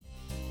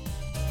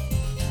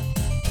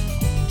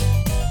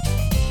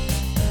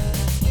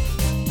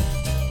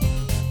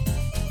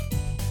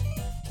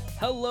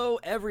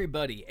Hello,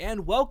 everybody,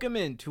 and welcome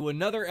into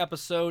another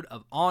episode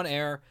of On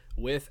Air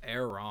with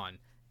Aaron.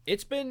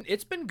 It's been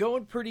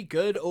going pretty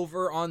good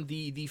over on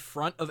the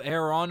front of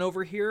Aaron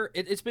over here.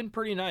 It's been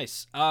pretty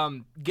nice.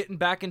 Getting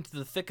back into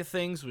the thick of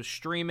things with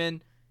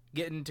streaming,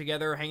 getting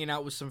together, hanging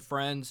out with some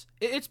friends.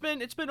 It's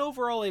been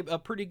overall a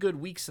pretty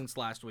good week since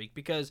last week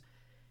because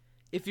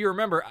if you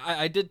remember,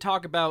 I did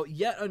talk about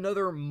yet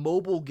another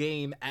mobile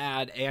game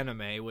ad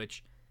anime,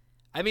 which,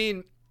 I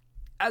mean,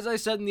 as I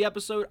said in the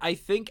episode, I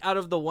think out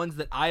of the ones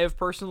that I have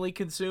personally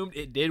consumed,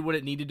 it did what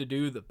it needed to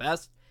do the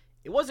best.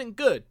 It wasn't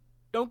good.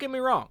 Don't get me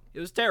wrong. It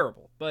was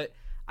terrible. But,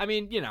 I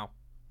mean, you know,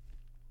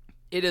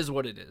 it is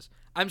what it is.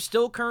 I'm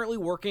still currently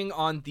working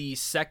on the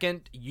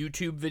second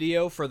YouTube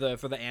video for the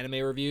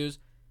anime reviews.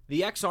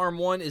 The X-Arm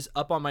one is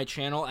up on my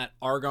channel at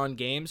Argon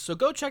Games, so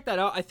go check that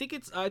out. I think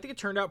it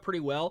turned out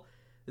pretty well,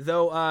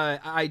 though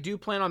I do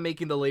plan on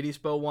making the Ladies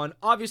Bow one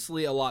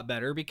obviously a lot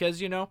better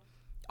because, you know,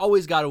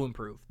 always got to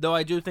improve. Though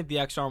I do think the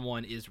X-Arm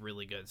one is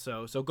really good.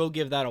 So go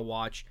give that a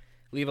watch.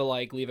 Leave a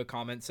like, leave a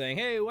comment saying,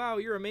 hey, wow,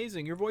 you're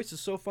amazing. Your voice is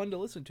so fun to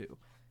listen to.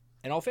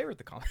 And I'll favorite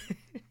the comment.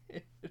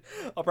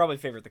 I'll probably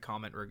favorite the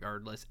comment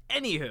regardless.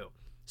 Anywho,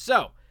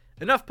 so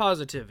enough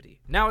positivity.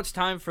 Now it's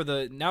time for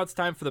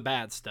the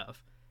bad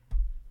stuff.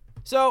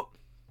 So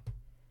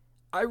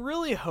I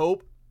really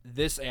hope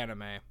this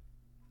anime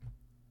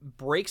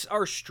breaks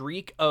our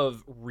streak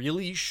of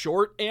really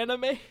short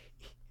anime.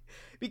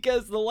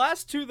 Because the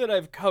last two that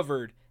I've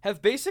covered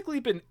have basically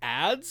been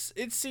ads,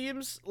 it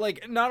seems.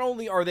 Like, not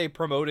only are they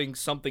promoting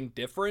something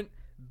different,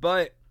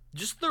 but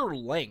just their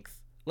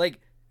length. Like,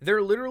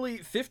 they're literally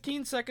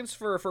 15 seconds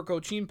for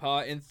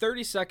Kochinpa and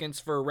 30 seconds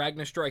for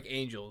Ragnar Strike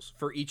Angels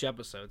for each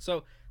episode.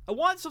 So, I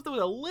want something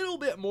with a little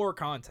bit more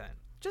content.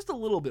 Just a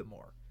little bit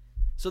more.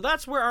 So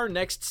that's where our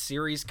next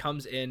series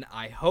comes in,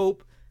 I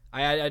hope.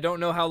 I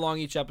don't know how long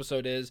each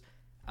episode is.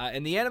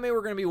 And the anime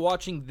we're going to be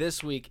watching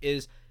this week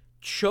is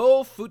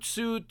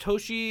Chofutsu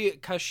Toshi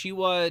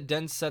Kashiwa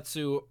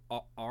Densetsu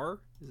R?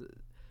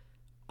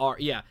 R,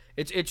 yeah.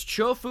 It's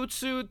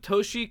Chofutsu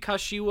Toshi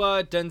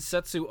Kashiwa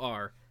Densetsu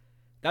R.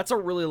 That's a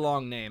really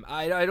long name.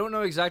 I don't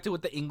know exactly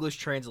what the English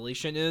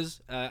translation is.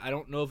 I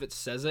don't know if it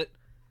says it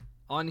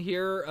on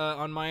here,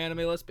 on my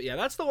anime list. But yeah,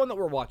 that's the one that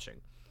we're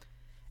watching.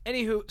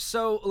 Anywho,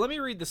 so let me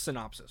read the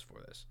synopsis for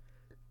this.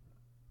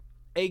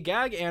 A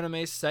gag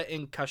anime set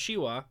in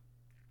Kashiwa,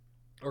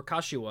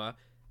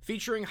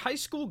 featuring high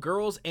school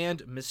girls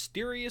and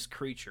mysterious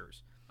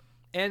creatures.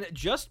 And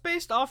just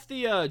based off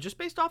the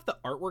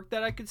artwork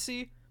that I could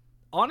see,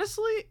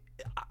 honestly,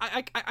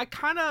 I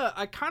kind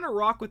of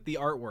rock with the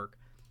artwork.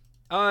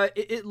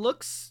 It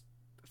looks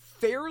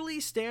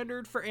fairly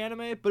standard for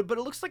anime, but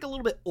it looks like a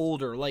little bit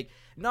older, like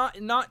not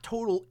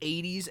total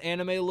 80s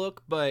anime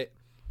look, but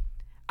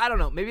I don't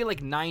know, maybe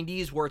like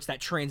 90s where it's that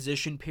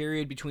transition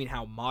period between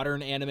how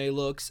modern anime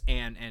looks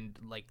and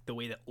like the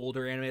way that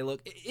older anime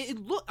look.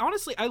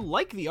 Honestly, I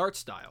like the art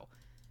style.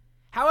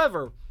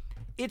 However,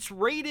 it's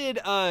rated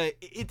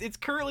it's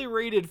currently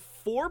rated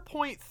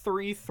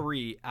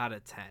 4.33 out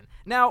of 10.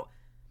 Now,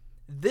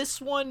 this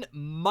one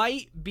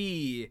might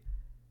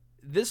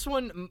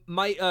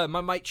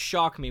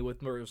shock me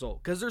with my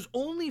result because there's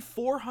only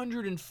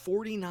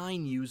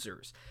 449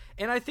 users.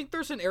 And I think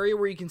there's an area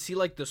where you can see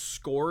like the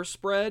score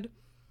spread.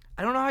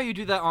 I don't know how you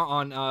do that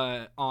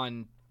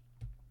on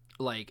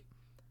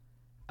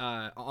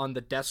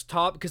the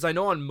desktop, because I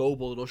know on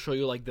mobile it'll show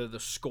you like the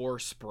score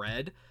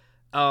spread.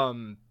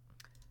 But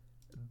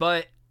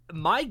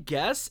my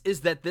guess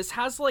is that this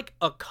has like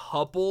a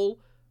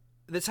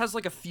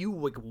few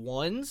like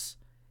ones,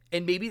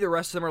 and maybe the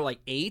rest of them are like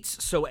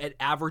eights, so it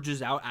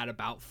averages out at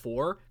about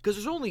 4, because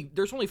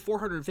there's only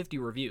 450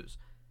 reviews.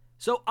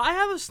 So I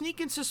have a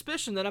sneaking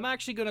suspicion that I'm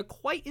actually going to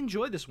quite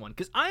enjoy this one,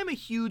 because I am a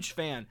huge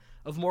fan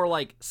of more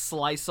like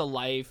slice of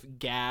life,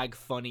 gag,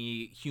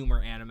 funny,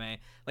 humor anime.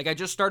 Like, I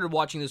just started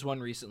watching this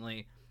one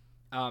recently.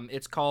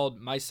 It's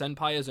called My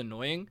Senpai is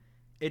Annoying.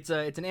 It's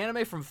an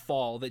anime from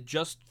fall that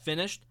just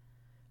finished.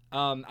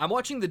 I'm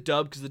watching the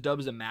dub because the dub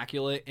is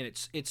immaculate, and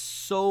it's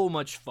so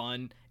much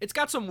fun. It's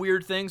got some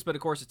weird things, but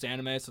of course it's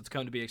anime, so it's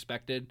come to be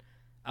expected.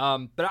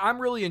 But I'm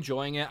really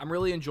enjoying it. I'm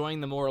really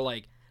enjoying the more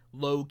like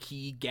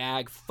low-key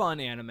gag fun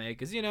anime,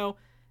 because, you know,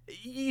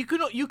 you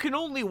can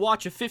only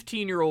watch a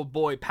 15-year-old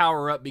boy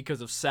power up because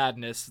of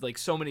sadness like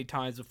so many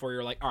times before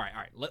you're like, all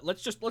right,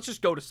 let's just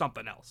go to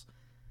something else.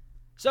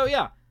 So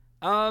yeah,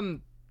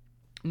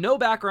 no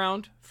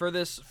background for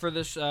this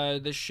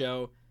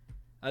show.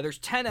 There's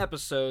 10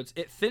 episodes.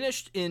 It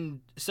finished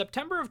in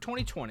September of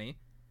 2020.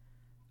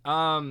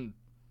 And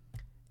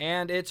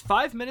it's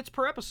 5 minutes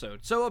per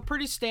episode, so a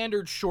pretty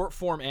standard short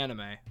form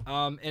anime.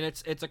 And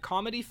it's a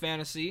comedy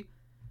fantasy.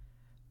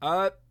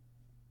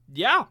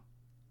 Yeah.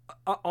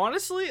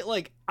 Honestly,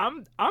 like,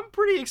 I'm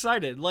pretty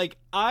excited. Like,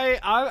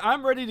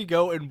 I'm ready to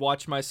go and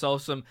watch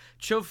myself some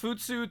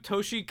Chofutsu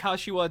Toshi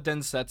Kashiwa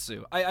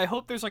Densetsu. I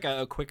hope there's like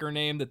a quicker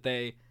name that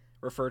they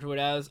refer to it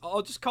as.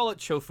 I'll just call it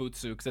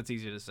Chofutsu because that's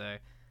easy to say.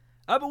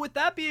 But with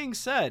that being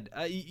said,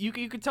 you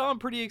can tell I'm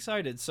pretty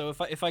excited. So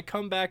if I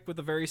come back with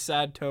a very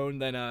sad tone,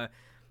 then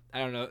I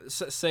don't know,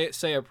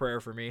 say a prayer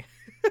for me.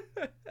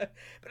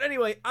 But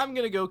anyway, I'm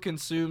gonna go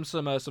consume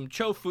some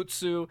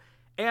Chofutsu,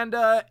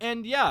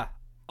 and yeah,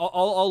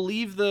 I'll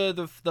leave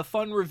the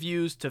fun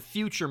reviews to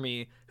future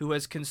me, who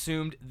has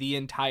consumed the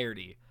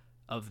entirety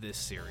of this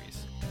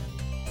series.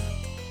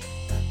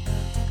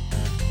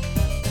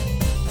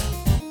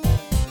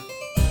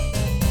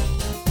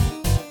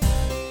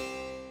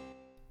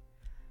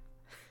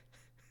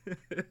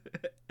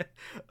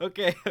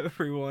 Okay,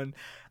 everyone,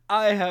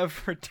 I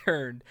have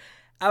returned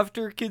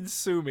after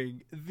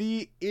consuming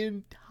the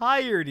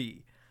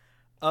entirety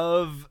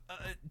of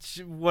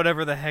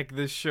whatever the heck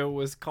this show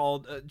was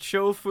called,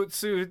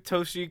 Chofutsu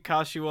Toshi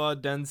Kashiwa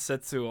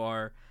Densetsu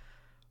R.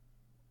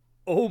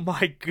 Oh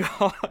my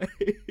god.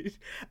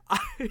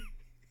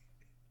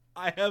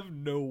 I have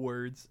no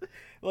words.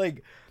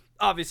 Like,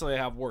 obviously I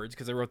have words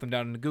because I wrote them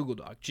down in a Google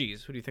Doc.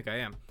 Jeez, who do you think I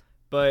am?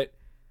 But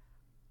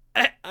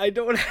I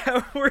don't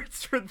have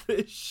words for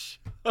this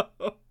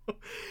show.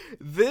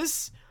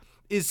 This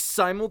is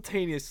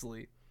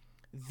simultaneously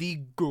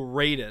the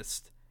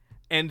greatest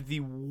and the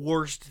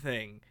worst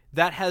thing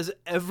that has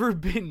ever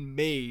been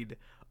made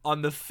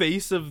on the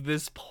face of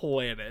this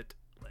planet.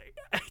 Like,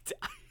 I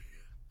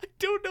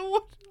don't know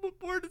what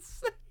more to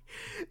say.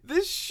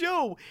 This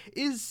show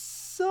is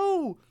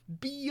so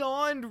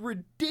beyond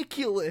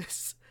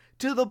ridiculous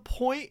to the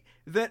point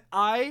that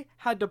I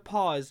had to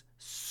pause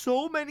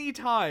so many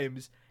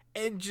times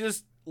and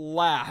just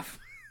laugh.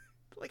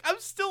 Like, I'm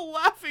still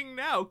laughing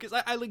now because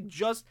I like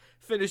just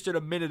finished it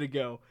a minute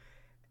ago.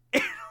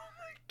 And oh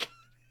my god,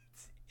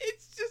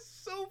 it's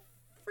just so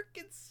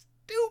freaking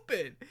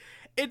stupid.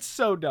 It's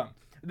so dumb.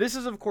 This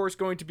is, of course,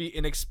 going to be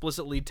an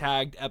explicitly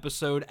tagged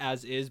episode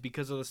as is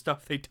because of the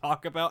stuff they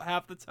talk about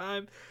half the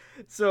time.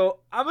 So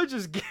I'm gonna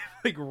just give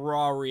like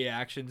raw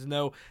reactions.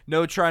 No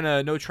trying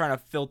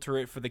to filter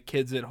it for the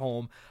kids at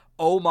home.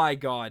 Oh my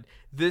god,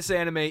 this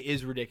anime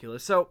is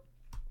ridiculous. So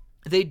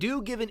they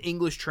do give an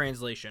English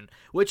translation,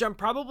 which I'm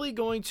probably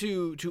going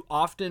to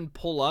often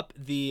pull up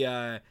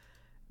the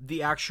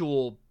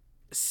actual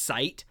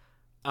site,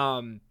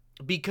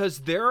 because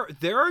there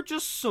are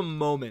just some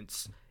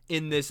moments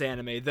in this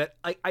anime that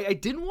I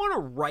didn't want to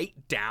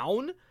write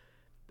down,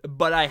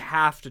 but I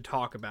have to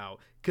talk about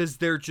because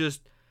they're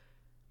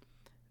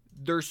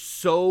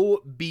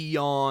so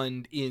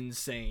beyond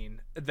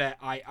insane that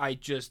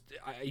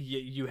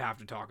you have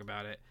to talk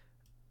about it.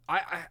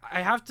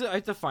 I have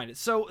to find it.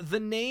 So the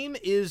name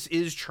is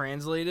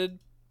translated.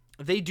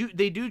 They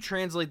do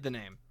translate the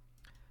name.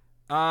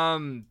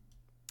 I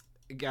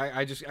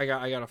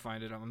gotta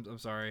find it. I'm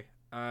sorry.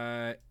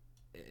 Sorry,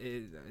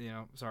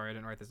 I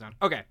didn't write this down.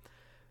 Okay,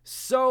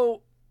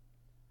 so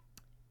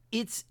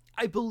it's,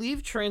 I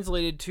believe,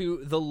 translated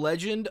to The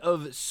Legend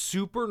of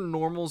Super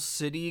Normal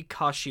City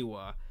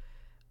Kashiwa.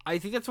 I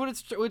think that's what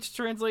it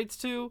translates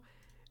to,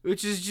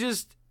 which is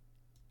just,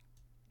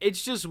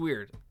 it's just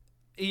weird.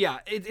 Yeah,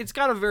 it's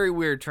got a very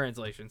weird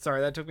translation.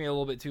 Sorry, that took me a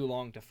little bit too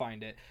long to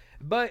find it.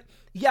 But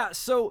yeah,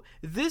 so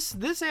this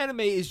anime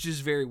is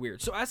just very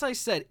weird. So as I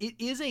said, it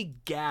is a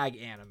gag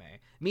anime,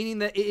 meaning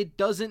that it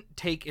doesn't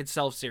take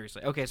itself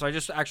seriously. Okay, so I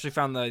just actually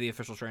found the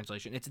official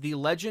translation. It's The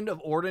Legend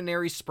of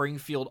Ordinary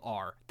Springfield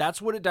R.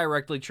 That's what it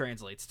directly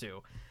translates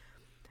to.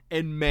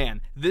 And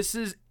man, this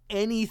is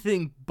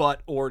anything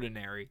but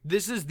ordinary.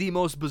 This is the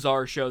most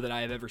bizarre show that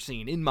I have ever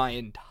seen in my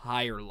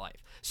entire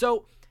life.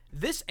 So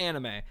this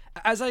anime,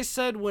 as I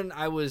said when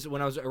I was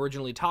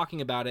originally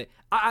talking about it,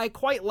 I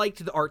quite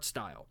liked the art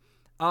style.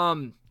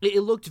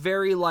 It looked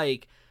very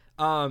like,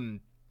 I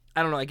don't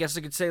know, I guess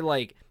I could say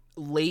like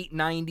late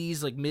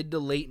 90s, like mid to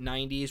late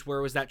 90s, where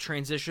it was that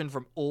transition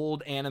from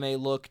old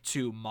anime look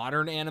to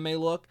modern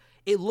anime look.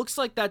 It looks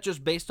like that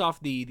just based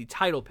off the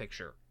title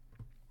picture.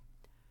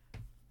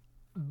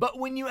 But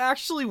when you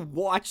actually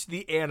watch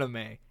the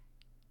anime,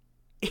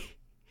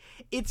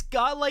 it's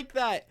got like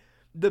that,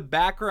 the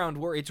background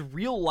where it's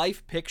real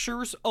life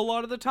pictures a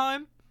lot of the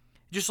time.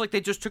 Just like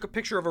they just took a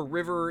picture of a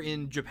river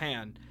in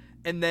Japan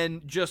and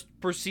then just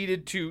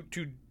proceeded to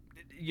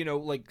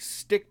like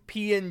stick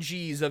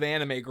PNGs of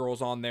anime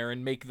girls on there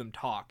and make them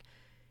talk.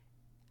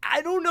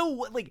 I don't know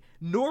what, like,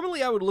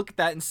 normally I would look at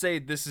that and say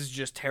this is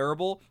just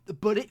terrible,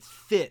 but it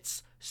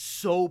fits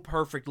so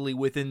perfectly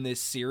within this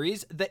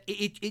series that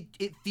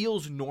it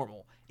feels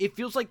normal. It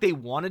feels like they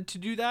wanted to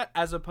do that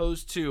as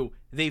opposed to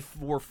they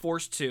were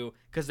forced to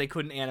because they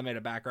couldn't animate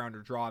a background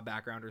or draw a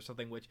background or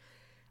something, which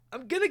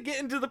I'm going to get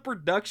into the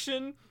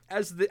production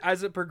as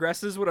it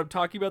progresses when I'm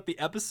talking about the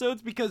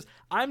episodes, because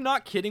I'm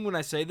not kidding when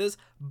I say this.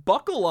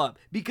 Buckle up,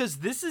 because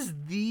this is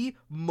the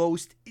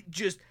most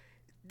just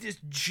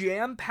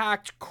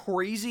jam-packed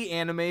crazy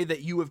anime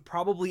that you have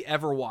probably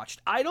ever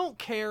watched. I don't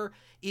care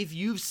if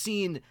you've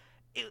seen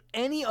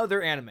any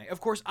other anime.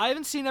 Of course, I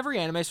haven't seen every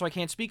anime, so I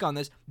can't speak on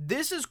this.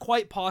 This is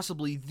quite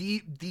possibly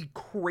the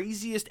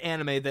craziest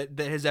anime that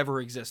has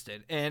ever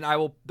existed, and I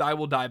will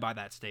die by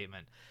that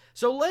statement.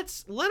 So let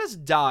us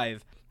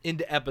dive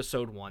into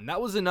episode 1.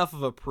 That was enough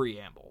of a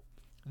preamble.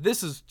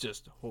 This is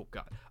just, oh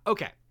god.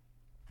 Okay.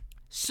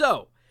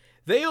 So,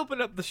 they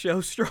open up the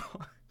show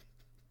strong.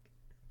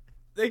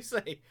 They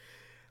say,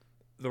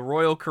 the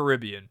Royal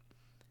Caribbean,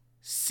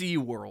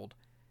 SeaWorld,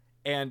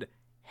 and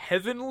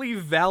Heavenly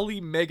Valley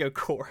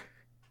Megacorp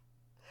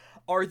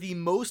are the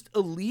most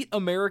elite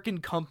American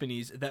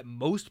companies that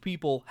most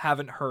people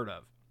haven't heard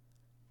of.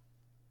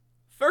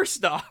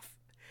 First off,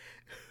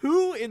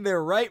 who in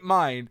their right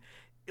mind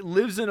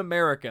lives in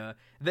America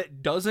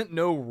that doesn't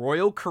know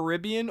Royal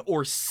Caribbean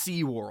or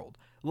SeaWorld?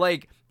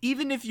 Like,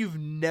 even if you've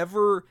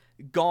never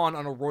gone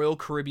on a Royal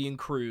Caribbean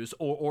cruise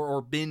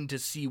or been to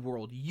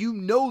SeaWorld, you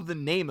know the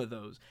name of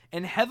those.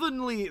 And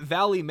Heavenly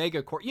Valley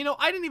Megacorp,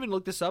 I didn't even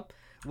look this up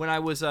when I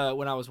was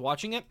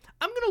watching it.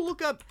 I'm gonna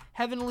look up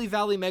Heavenly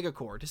Valley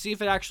Megacorp to see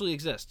if it actually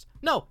exists.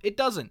 No, it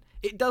doesn't.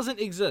 It doesn't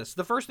exist.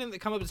 The first thing that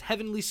comes up is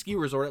Heavenly Ski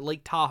Resort at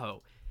Lake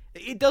Tahoe.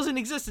 It doesn't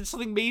exist. It's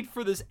something made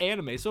for this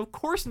anime, so of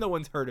course no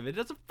one's heard of it. It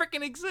doesn't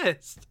freaking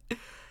exist.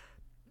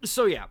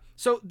 So yeah,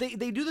 so they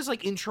do this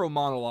like intro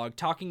monologue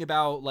talking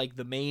about like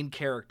the main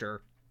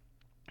character,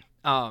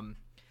 and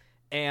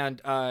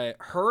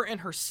her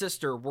and her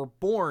sister were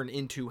born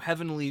into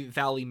Heavenly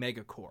Valley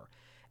Megacorp,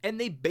 and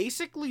they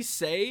basically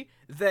say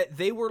that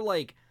they were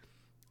like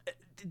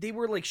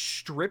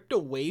stripped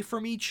away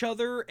from each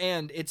other,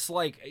 and it's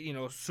like,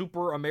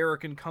 super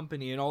American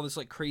company and all this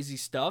like crazy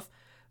stuff,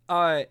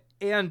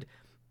 and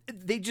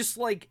they just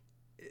like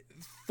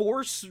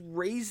force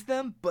raise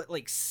them, but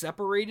like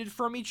separated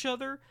from each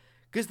other,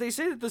 because they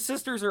say that the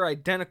sisters are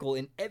identical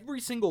in every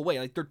single way.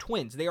 Like, they're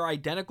twins. They are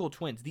identical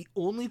twins. The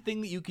only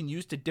thing that you can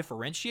use to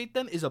differentiate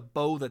them is a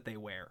bow that they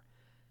wear.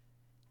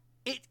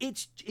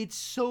 It's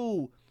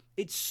so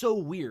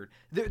weird.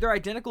 They're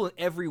identical in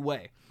every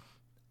way.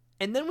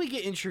 And then we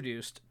get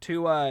introduced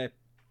to our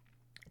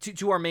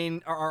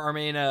main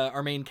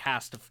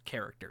cast of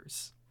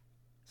characters.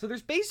 So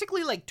there's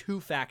basically like two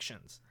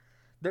factions.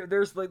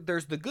 There's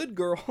the good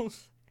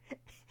girls,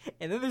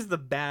 and then there's the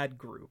bad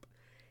group.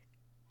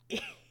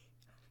 This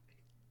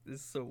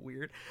is so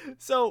weird.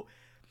 So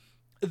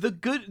the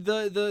good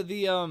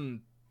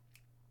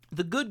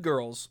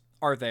girls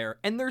are there,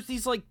 and there's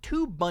these like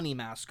two bunny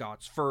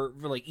mascots for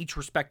like each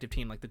respective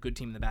team, like the good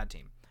team and the bad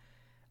team.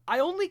 I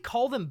only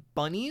call them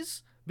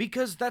bunnies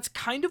because that's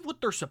kind of what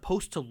they're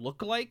supposed to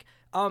look like.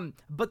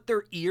 But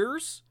their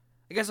ears,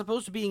 like, as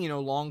opposed to being,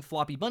 long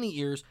floppy bunny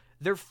ears,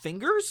 their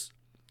fingers,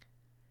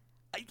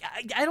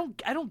 I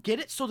don't get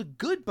it. So the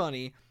good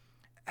bunny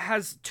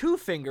has two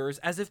fingers,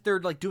 as if they're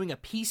like doing a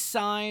peace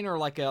sign or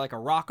like a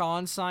rock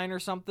on sign or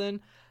something.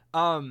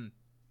 And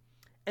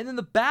then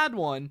the bad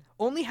one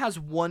only has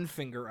one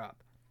finger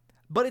up,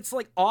 but it's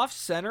like off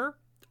center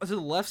to the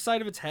left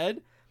side of its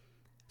head.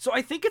 So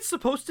I think it's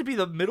supposed to be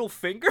the middle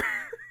finger,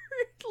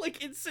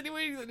 like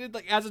insinuating that it,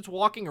 like, as it's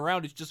walking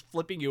around, it's just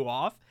flipping you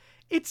off.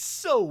 It's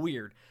so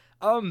weird.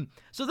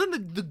 So then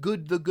the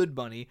good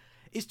bunny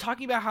is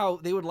talking about how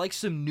they would like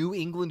some New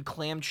England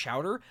clam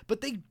chowder,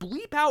 but they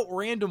bleep out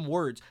random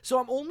words. So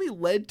I'm only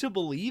led to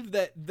believe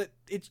that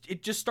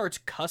it just starts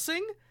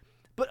cussing.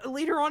 But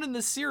later on in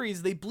the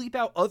series, they bleep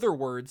out other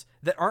words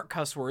that aren't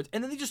cuss words,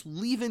 and then they just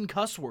leave in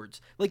cuss words.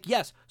 Like,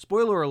 yes,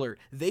 spoiler alert,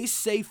 they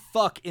say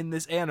fuck in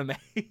this anime.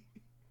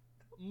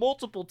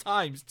 Multiple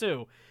times,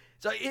 too.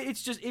 So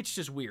it's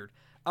just weird.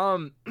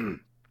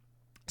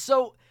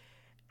 So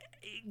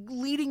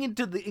leading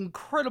into the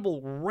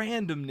incredible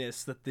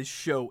randomness that this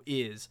show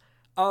is,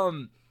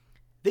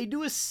 they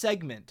do a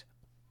segment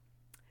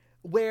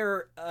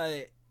where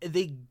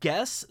they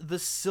guess the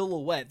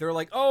silhouette. They're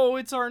like, oh,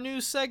 it's our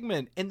new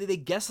segment, and they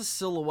guess a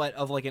silhouette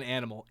of like an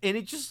animal, and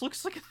it just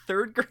looks like a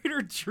third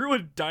grader drew a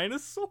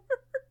dinosaur.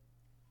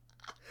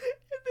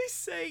 And they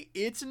say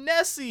it's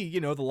Nessie,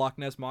 the Loch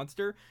Ness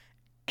monster.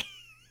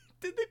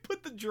 Then they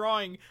put the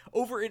drawing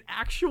over an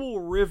actual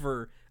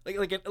river,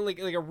 like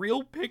a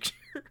real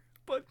picture.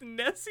 But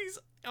Nessie's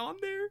on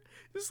there,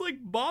 just like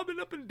bobbing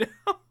up and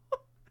down.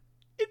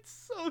 It's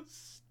so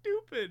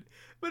stupid,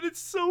 but it's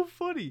so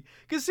funny.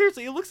 Because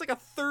seriously, it looks like a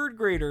third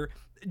grader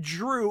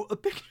drew a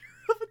picture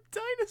of a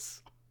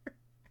dinosaur.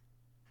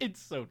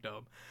 It's so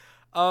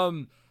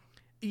dumb.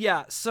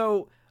 Yeah,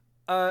 so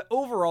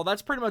overall,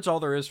 that's pretty much all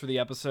there is for the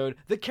episode.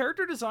 The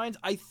character designs,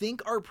 I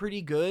think, are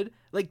pretty good.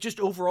 Like, just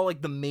overall,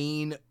 like, the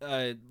main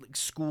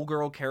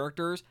schoolgirl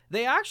characters,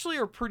 they actually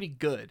are pretty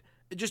good.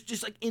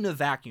 Just like in a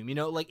vacuum,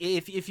 like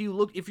if you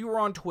were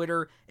on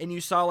Twitter and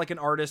you saw like an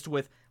artist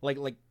with like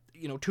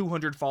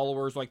 200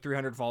 followers, like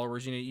 300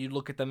 followers, you'd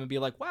look at them and be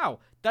like, wow,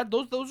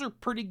 those are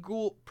pretty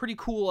cool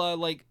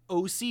like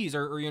OCs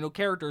or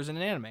characters in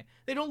an anime.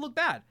 They don't look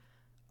bad.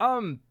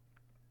 But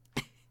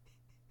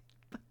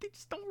they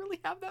just don't really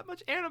have that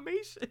much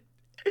animation.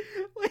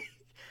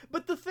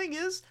 But the thing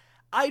is,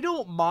 I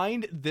don't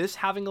mind this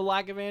having a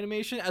lack of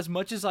animation as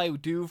much as I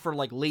do for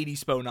like Lady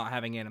Spo not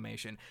having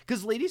animation,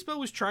 because Lady Spo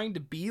was trying to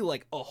be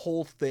like a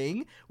whole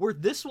thing, where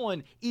this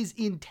one is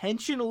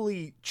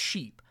intentionally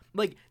cheap.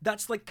 Like,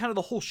 that's like kind of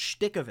the whole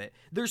shtick of it.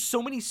 There's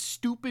so many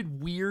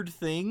stupid weird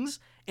things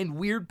and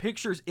weird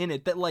pictures in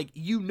it that like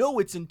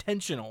it's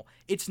intentional.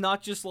 It's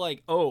not just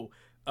like, oh,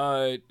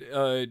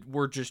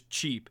 we're just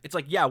cheap. It's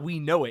like, yeah, we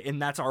know it,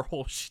 and that's our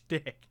whole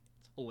shtick.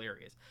 It's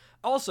hilarious.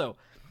 Also,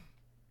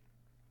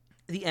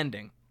 the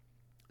ending.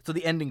 So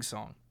the ending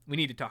song, we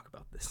need to talk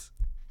about this.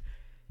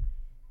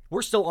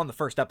 We're still on the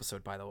first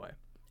episode, by the way,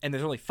 and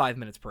there's only 5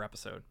 minutes per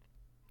episode.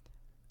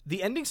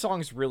 The ending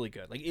song is really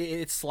good. Like,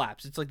 it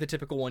slaps. It's like the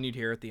typical one you'd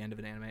hear at the end of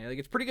an anime. Like,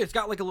 it's pretty good. It's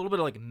got like a little bit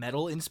of like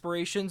metal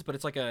inspirations, but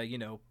it's like a, you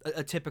know,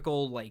 a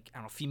typical, like, I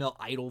don't know, female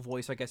idol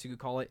voice, I guess you could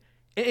call it.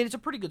 And it's a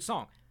pretty good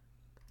song.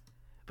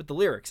 But the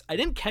lyrics, I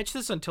didn't catch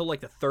this until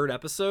like the third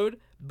episode,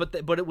 but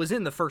it was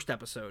in the first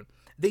episode.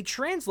 They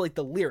translate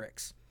the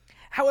lyrics.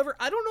 However,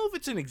 I don't know if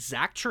it's an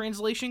exact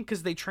translation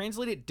because they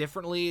translate it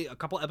differently a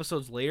couple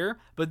episodes later,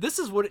 but this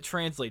is what it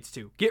translates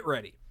to. Get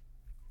ready.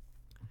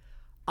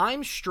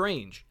 I'm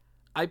strange.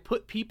 I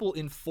put people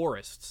in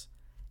forests.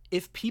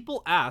 If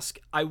people ask,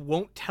 I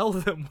won't tell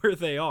them where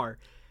they are.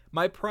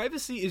 My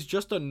privacy is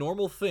just a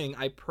normal thing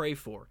I pray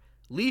for.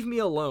 Leave me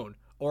alone,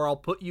 or I'll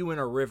put you in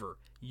a river.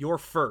 You're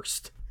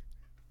first.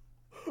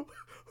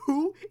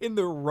 Who in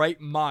their right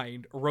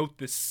mind wrote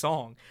this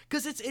song?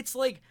 Because it's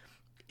like...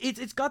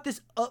 It's got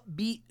this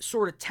upbeat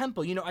sort of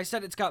tempo. You know, I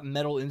said it's got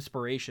metal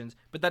inspirations,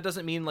 but that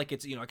doesn't mean like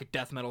it's, you know, like a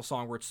death metal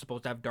song where it's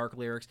supposed to have dark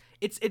lyrics.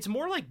 It's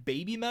more like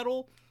baby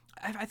metal.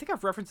 I think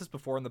I've referenced this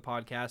before in the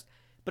podcast,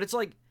 but it's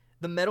like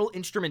the metal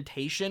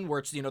instrumentation where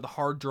it's, you know, the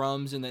hard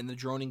drums and then the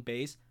droning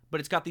bass,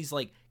 but it's got these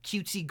like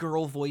cutesy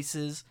girl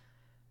voices.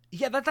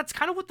 Yeah, that's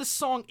kind of what the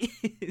song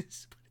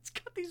is, but it's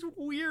got these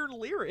weird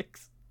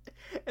lyrics.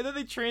 And then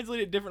they translate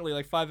it differently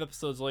like 5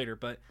 episodes later,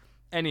 but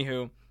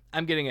anywho,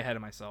 I'm getting ahead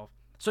of myself.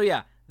 So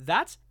yeah,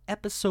 that's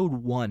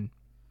episode 1.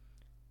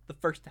 The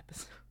first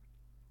episode.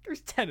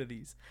 There's 10 of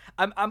these.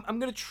 I'm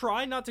gonna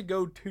try not to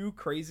go too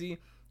crazy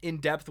in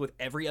depth with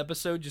every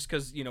episode, just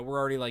because, you know, we're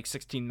already like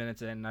 16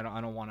 minutes in. And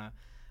I don't want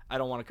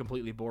to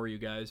completely bore you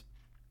guys.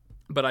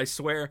 But I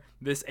swear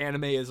this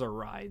anime is a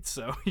ride.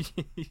 So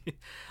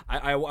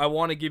I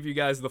want to give you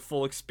guys the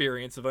full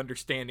experience of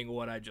understanding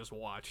what I just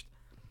watched.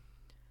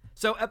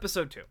 So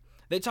episode 2.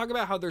 They talk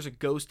about how there's a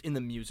ghost in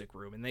the music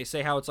room, and they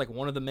say how it's like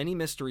one of the many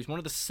mysteries, one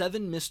of the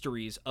 7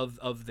 mysteries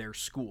of their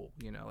school.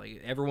 You know, like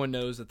everyone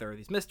knows that there are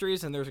these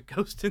mysteries, and there's a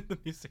ghost in the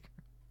music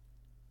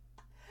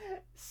room.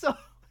 So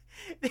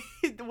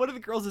one of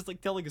the girls is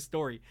like telling a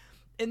story,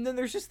 and then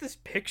there's just this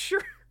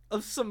picture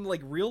of some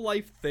like real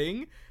life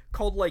thing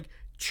called like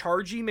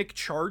Chargy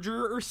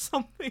McCharger or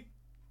something.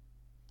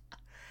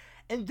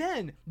 And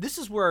then this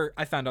is where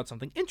I found out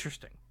something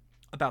interesting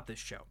about this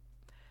show.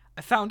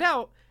 I found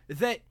out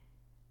that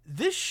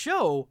this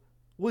show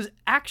was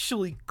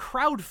actually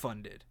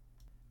crowdfunded.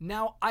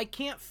 Now, I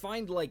can't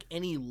find like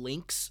any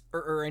links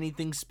or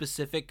anything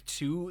specific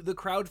to the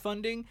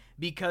crowdfunding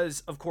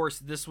because, of course,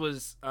 this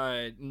was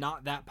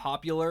not that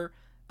popular.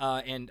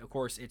 And, of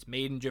course, it's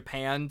made in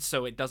Japan,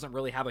 so it doesn't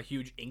really have a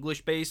huge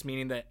English base,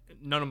 meaning that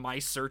none of my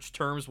search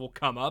terms will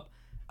come up.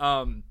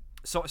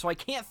 So I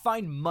can't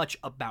find much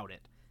about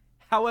it.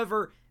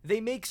 However,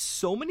 they make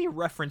so many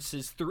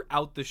references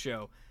throughout the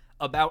show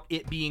about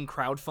it being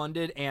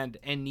crowdfunded and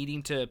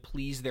needing to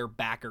please their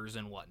backers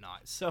and whatnot.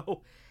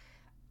 So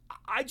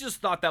I just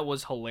thought that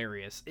was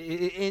hilarious.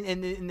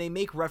 And they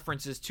make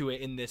references to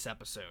it in this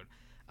episode.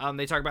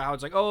 They talk about how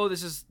it's like, oh,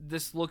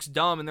 this looks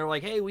dumb. And they're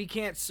like, hey, we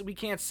can't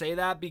say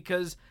that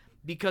because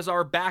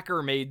our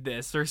backer made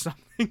this or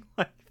something like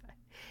that.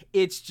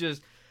 It's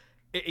just,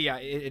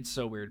 it's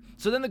so weird.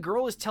 So then the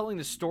girl is telling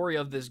the story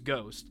of this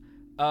ghost.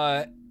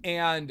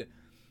 And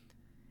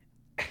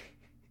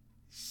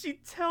she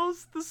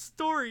tells the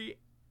story,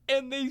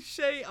 and they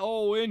say,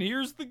 oh, and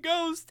here's the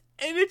ghost.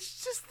 And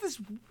it's just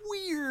this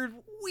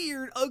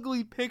weird,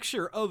 ugly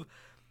picture of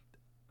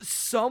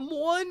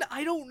someone.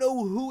 I don't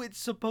know who it's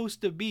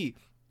supposed to be.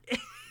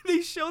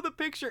 They show the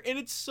picture, and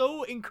it's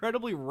so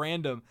incredibly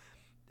random.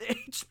 It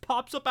just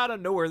pops up out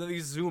of nowhere, and then they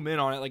zoom in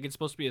on it like it's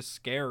supposed to be a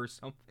scare or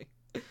something.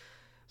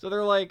 So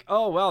they're like,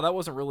 oh, well, that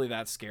wasn't really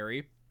that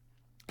scary.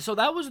 So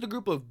that was the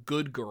group of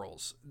good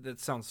girls. That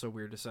sounds so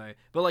weird to say,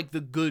 but like the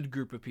good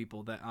group of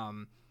people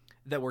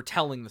that were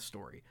telling the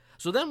story.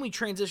 So then we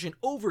transition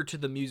over to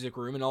the music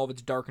room in all of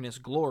its darkness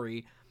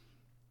glory,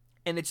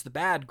 and it's the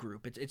bad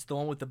group. It's the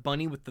one with the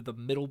bunny with the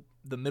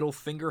middle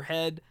finger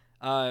head.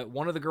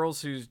 One of the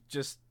girls who's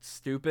just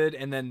stupid,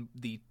 and then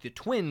the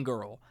twin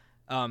girl,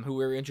 who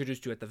we were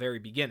introduced to at the very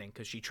beginning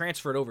because she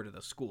transferred over to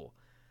the school.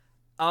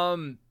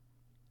 And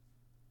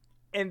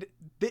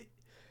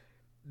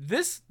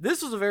This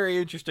was a very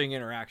interesting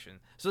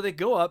interaction. So they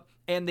go up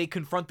and they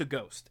confront the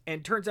ghost,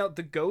 and turns out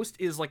the ghost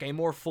is like a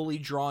more fully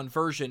drawn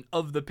version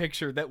of the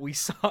picture that we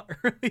saw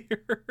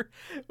earlier,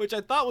 which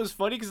I thought was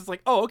funny because it's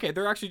like, oh, okay,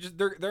 they're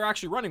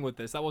actually running with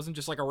this. That wasn't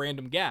just like a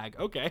random gag.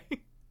 Okay.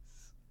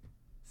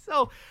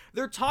 So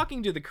they're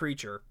talking to the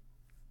creature,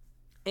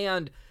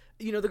 and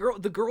you know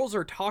the girls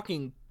are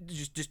talking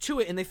just to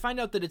it, and they find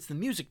out that it's the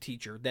music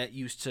teacher that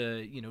used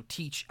to, you know,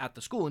 teach at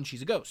the school, and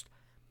she's a ghost.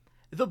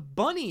 The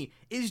bunny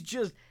is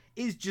just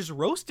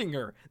roasting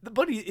her. The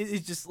bunny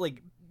is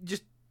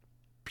just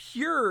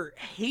pure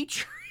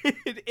hatred,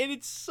 and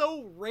it's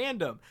so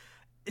random.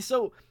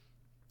 So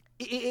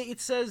it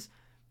says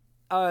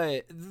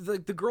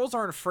the girls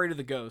aren't afraid of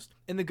the ghost,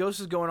 and the ghost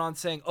is going on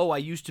saying, "Oh, I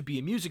used to be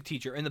a music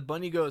teacher," and the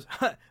bunny goes,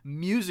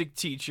 "Music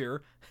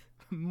teacher?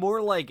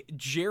 more like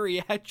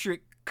geriatric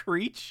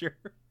creature.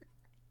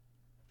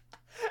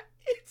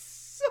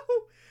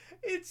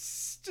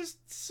 It's just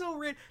so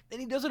random. And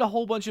he does it a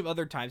whole bunch of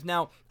other times.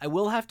 Now, I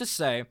will have to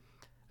say,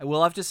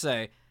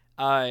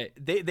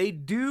 they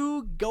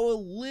do go a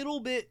little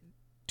bit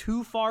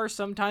too far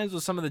sometimes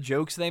with some of the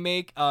jokes they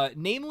make,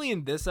 namely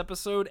in this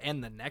episode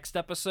and the next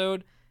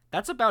episode.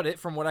 That's about it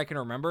from what I can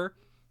remember.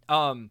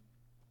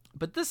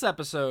 But this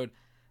episode,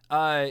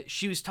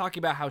 she was talking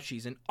about how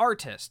she's an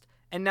artist.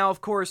 And now,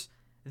 of course,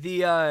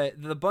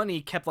 the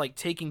bunny kept like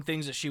taking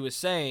things that she was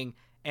saying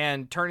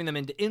and turning them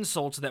into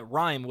insults that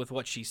rhyme with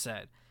what she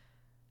said.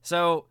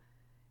 So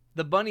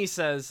the bunny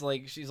says,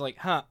 like, she's like,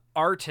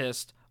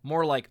 artist,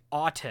 more like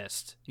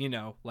autist,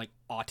 like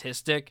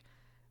autistic,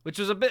 which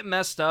was a bit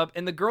messed up.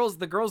 And the girls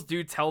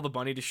do tell the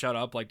bunny to shut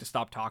up, like to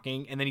stop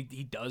talking. And then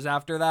he does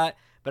after that.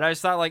 But I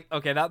just thought, like,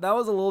 okay, that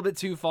was a little bit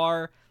too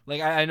far.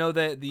 Like, I know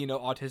that the,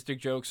 autistic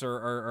jokes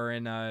are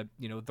in,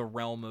 the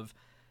realm of,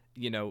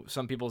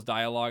 some people's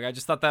dialogue. I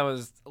thought that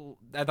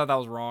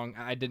was wrong.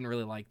 I didn't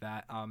really like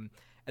that.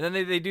 And then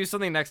they do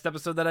something next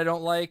episode that I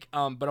don't like.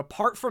 But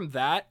apart from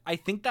that, I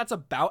think that's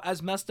about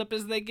as messed up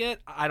as they get.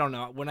 I don't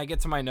know. When I get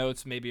to my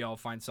notes, maybe I'll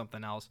find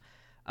something else.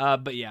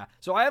 But yeah.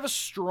 So I have a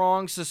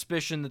strong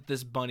suspicion that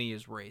this bunny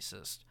is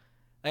racist.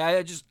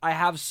 Like, I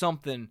have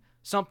something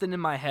in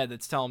my head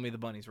that's telling me the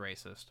bunny's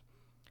racist.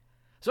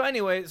 So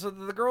anyway, so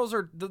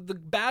the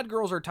bad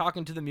girls are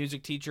talking to the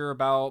music teacher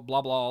about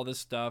blah, blah, all this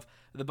stuff.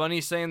 The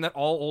bunny's saying that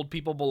all old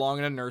people belong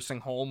in a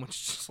nursing home, which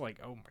is just like,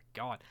 oh my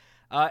God.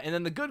 And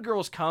then the good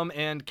girls come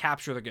and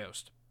capture the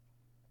ghost,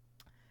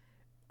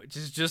 which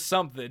is just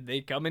something. They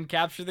come and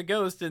capture the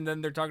ghost, and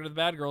then they're talking to the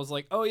bad girls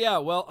like, oh yeah,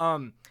 well,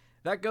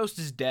 that ghost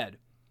is dead.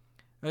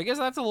 I guess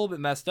that's a little bit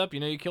messed up.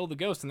 You killed the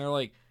ghost. And they're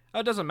like,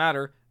 oh, it doesn't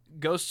matter.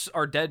 Ghosts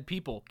are dead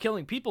people.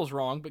 Killing people's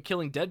wrong, but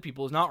killing dead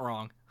people is not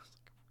wrong.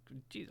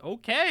 Jeez,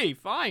 okay,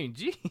 fine,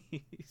 jeez.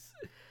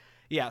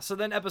 Yeah, so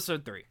then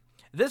episode 3.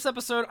 This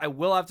episode, I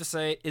will have to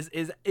say,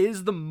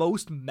 is the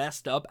most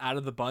messed up out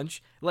of the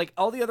bunch. Like,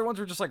 all the other ones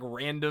were just, like,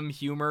 random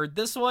humor.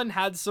 This one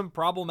had some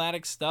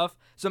problematic stuff,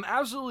 some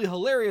absolutely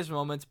hilarious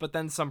moments, but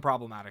then some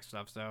problematic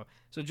stuff, so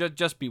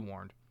just be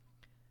warned.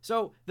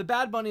 So, the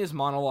Bad Bunny is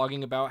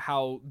monologuing about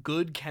how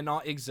good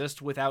cannot exist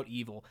without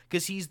evil,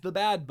 because he's the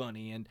Bad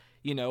Bunny, and,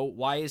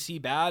 why is he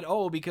bad?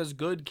 Oh, because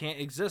good can't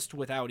exist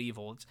without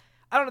evil.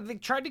 I don't know, they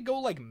tried to go,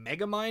 like,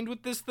 Megamind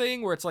with this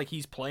thing, where it's like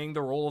he's playing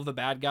the role of the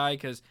bad guy,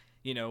 because,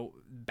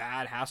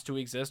 bad has to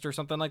exist or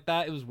something like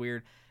that. It was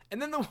weird.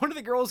 And then one of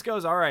the girls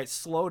goes, all right,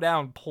 slow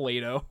down,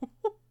 Plato.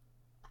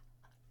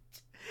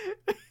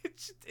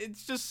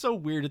 It's just so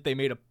weird that they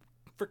made a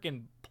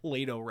freaking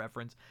Plato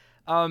reference.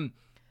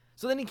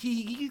 So then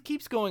he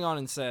keeps going on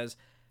and says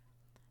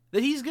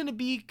that he's going to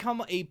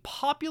become a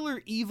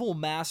popular evil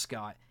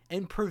mascot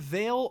and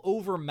prevail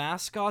over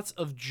mascots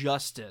of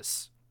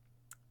justice.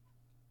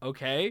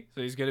 Okay,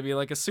 so he's going to be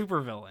like a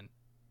supervillain.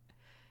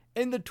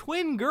 And the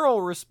twin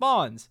girl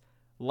responds,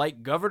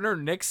 like Governor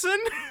Nixon?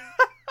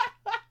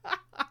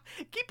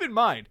 Keep in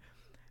mind,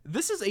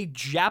 this is a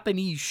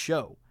Japanese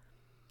show.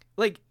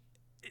 Like,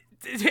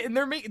 and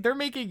they're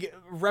making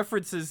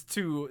references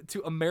to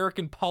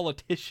American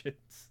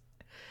politicians.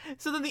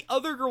 So then the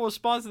other girl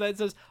responds to that and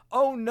says,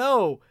 oh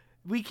no,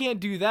 we can't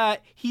do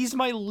that. He's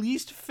my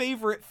least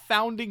favorite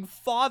founding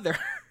father.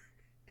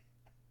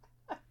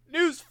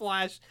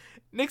 Newsflash,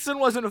 Nixon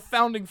wasn't a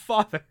founding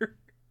father.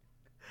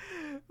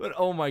 But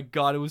oh my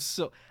God, it was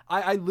so...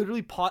 I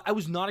literally paused. I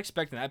was not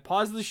expecting that. I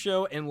paused the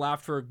show and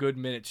laughed for a good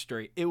minute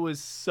straight. It was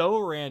so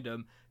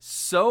random,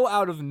 so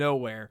out of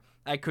nowhere.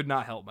 I could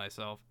not help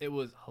myself. It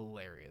was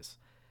hilarious.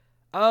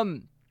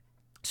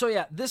 So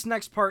yeah, this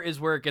next part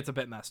is where it gets a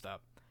bit messed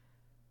up.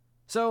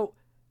 So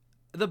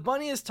the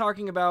bunny is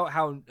talking about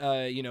how,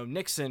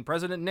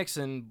 President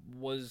Nixon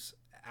was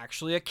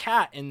actually a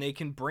cat, and they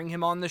can bring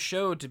him on the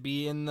show to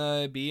be in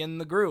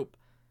the group.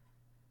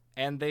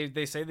 And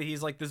they say that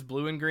he's like this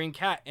blue and green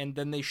cat, and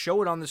then they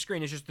show it on the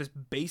screen. It's just this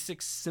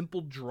basic,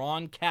 simple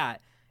drawn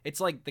cat. It's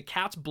like the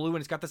cat's blue, and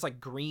it's got this like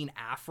green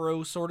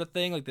afro sort of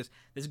thing, like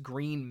this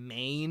green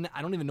mane.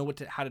 I don't even know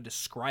how to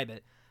describe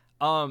it.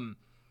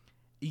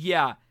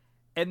 Yeah.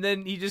 And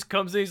then he just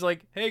comes in, he's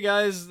like, hey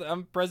guys,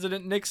 I'm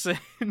President Nixon.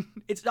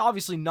 It's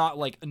obviously not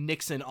like a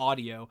Nixon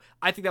audio.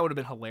 I think that would have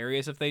been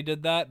hilarious if they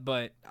did that,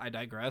 but I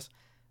digress.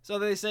 So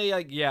they say,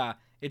 like, yeah,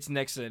 it's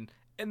Nixon.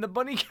 And the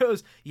bunny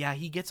goes, yeah,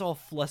 he gets all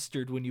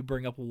flustered when you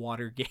bring up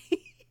Watergate.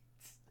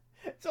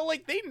 So,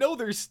 like, they know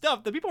their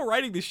stuff. The people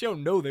writing the show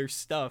know their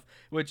stuff,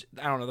 which,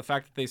 I don't know, the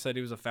fact that they said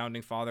he was a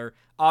founding father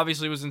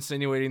obviously was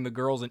insinuating the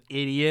girl's an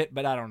idiot,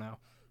 but I don't know.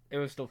 It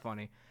was still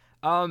funny.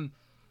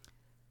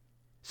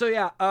 So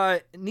yeah,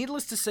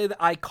 needless to say that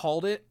I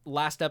called it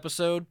last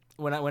episode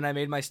when I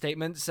made my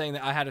statement saying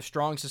that I had a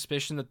strong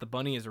suspicion that the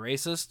bunny is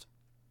racist.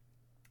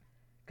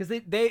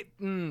 Because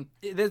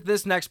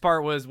this next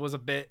part was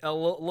a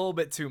little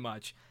bit too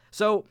much.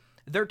 So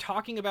they're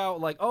talking about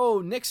like,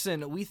 oh,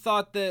 Nixon, we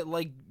thought that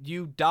like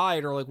you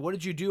died, or like what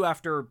did you do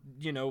after,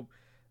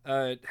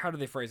 how do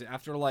they phrase it?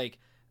 After like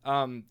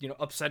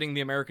upsetting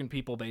the American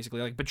people,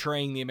 basically, like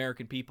betraying the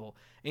American people.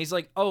 And he's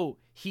like, oh,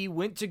 he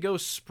went to go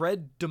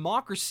spread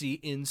democracy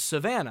in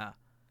Savannah.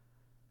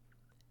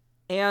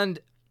 And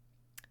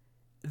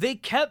they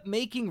kept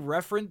making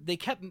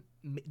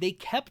they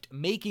kept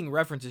making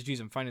references, geez,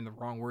 I'm finding the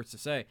wrong words to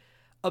say,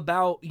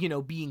 about,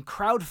 being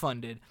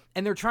crowdfunded.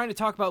 And they're trying to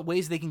talk about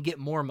ways they can get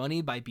more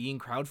money by being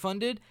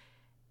crowdfunded.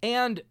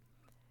 And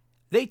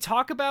they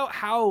talk about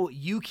how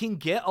you can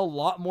get a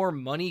lot more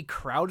money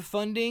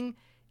crowdfunding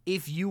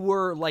if you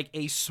were like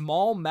a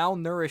small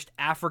malnourished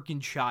African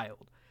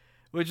child,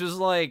 which is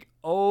like,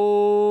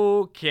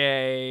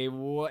 okay.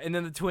 And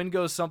then the twin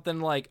goes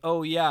something like,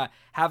 oh yeah,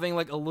 having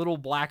like a little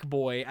black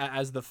boy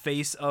as the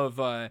face of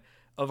our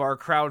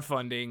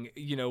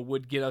crowdfunding,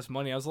 would get us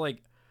money. I was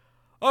like,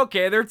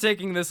 okay, they're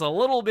taking this a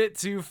little bit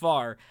too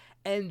far.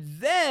 And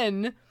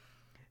then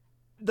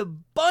the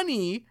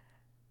bunny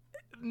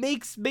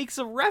makes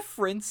a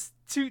reference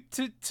to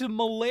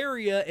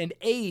malaria and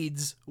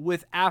AIDS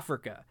with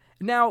Africa.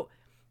 Now,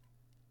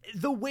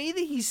 the way that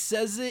he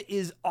says it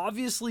is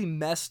obviously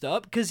messed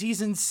up because he's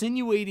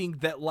insinuating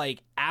that,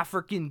 like,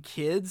 African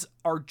kids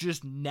are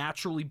just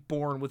naturally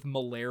born with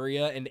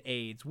malaria and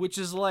AIDS, which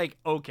is like,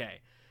 okay,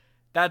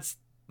 that's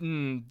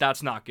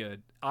not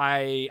good.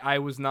 I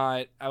was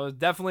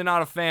definitely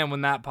not a fan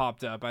when that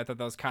popped up. I thought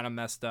that was kind of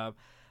messed up.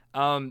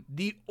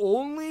 The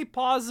only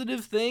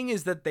positive thing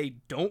is that they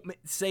don't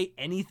say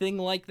anything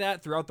like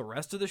that throughout the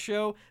rest of the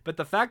show, but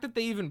the fact that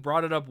they even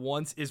brought it up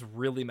once is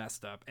really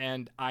messed up,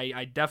 and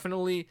I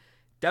definitely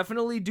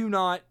do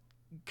not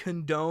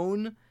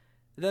condone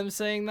them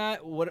saying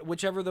that.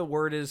 Whichever the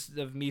word is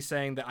of me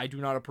saying that I do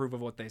not approve of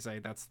what they say,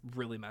 that's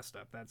really messed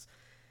up. It's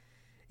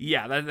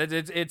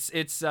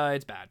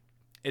bad.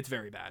 It's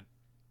very bad.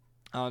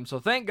 So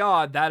thank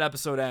God that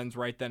episode ends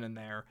right then and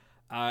there.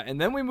 And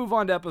then we move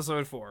on to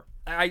episode 4.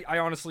 I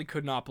honestly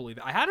could not believe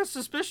it. I had a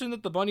suspicion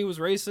that the bunny was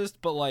racist,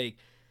 but like,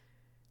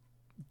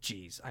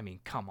 geez, I mean,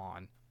 come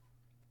on.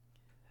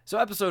 So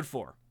episode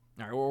 4.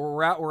 All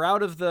right, we're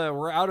out of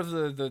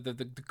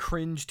the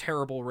cringe,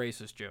 terrible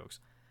racist jokes.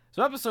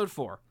 So episode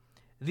 4.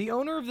 The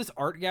owner of this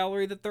art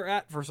gallery that they're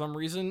at, for some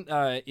reason,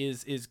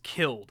 is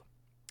killed.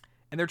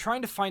 And they're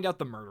trying to find out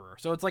the murderer.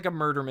 So it's like a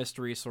murder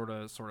mystery sort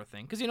of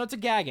thing. Because it's a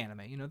gag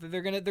anime.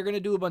 They're gonna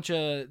do a bunch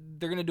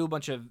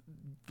of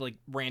like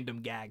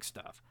random gag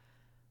stuff.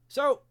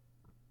 So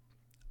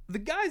the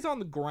guy's on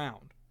the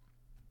ground,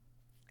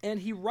 and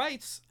he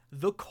writes,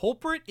 "The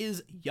culprit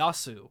is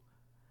Yasu,"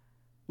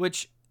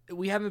 which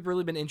we haven't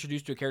really been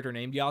introduced to a character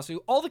named Yasu.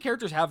 All the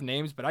characters have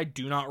names, but I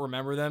do not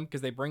remember them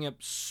because they bring up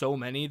so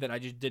many that I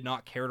just did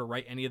not care to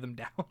write any of them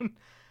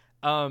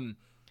down.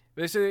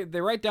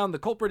 They write down the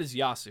culprit is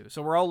Yasu.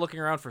 So we're all looking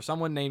around for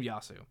someone named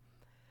Yasu.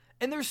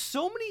 And there's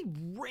so many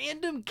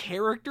random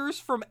characters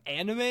from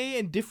anime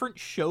and different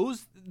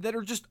shows that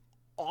are just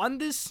on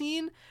this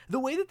scene. The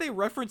way that they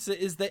reference it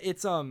is that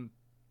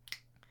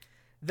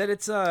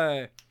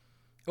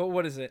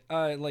what is it?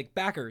 Like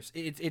backers.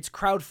 It's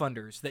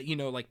crowdfunders that,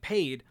 like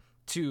paid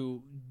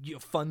to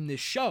fund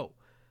this show.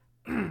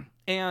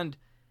 And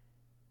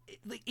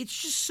it's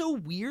just so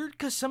weird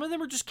because some of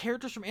them are just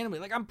characters from anime.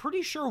 Like, I'm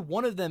pretty sure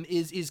one of them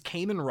is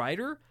Kamen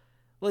Rider,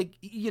 like,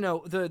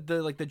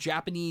 the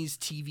Japanese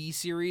TV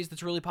series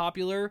that's really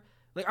popular.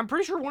 Like, I'm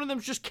pretty sure one of them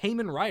is just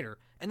Kamen Rider,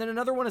 and then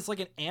another one is like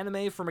an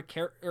anime from a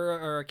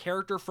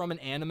character from an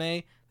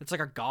anime that's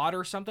like a god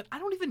or something. I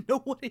don't even know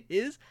what it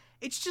is.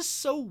 It's just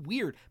so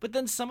weird. But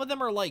then some of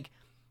them are like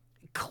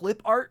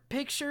clip art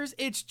pictures.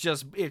 It's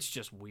just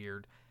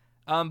weird.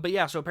 But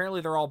yeah, so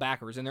apparently they're all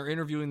backers, and they're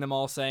interviewing them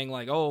all saying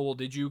like, oh, well,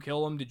 did you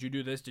kill him? Did you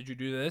do this? Did you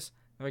do this?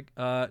 They're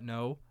like,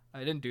 no, I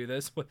didn't do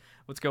this.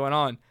 What's going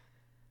on?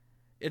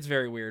 It's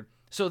very weird.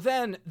 So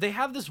then they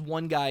have this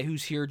one guy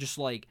who's here just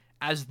like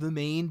as the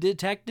main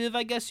detective,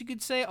 I guess you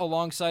could say,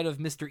 alongside of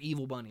Mr.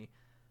 Evil Bunny.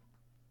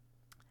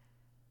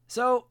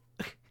 So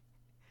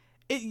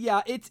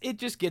it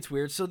just gets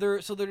weird. So they're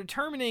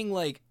determining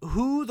like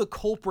who the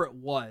culprit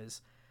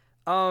was.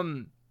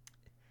 And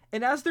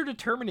as they're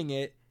determining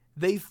it,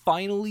 they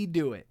finally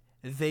do it.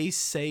 They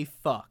say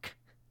fuck.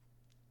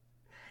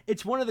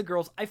 It's one of the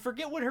girls. I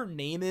forget what her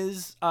name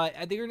is.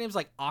 I think her name's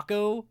like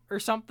Akko or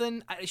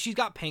something. She's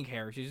got pink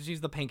hair. She's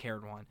the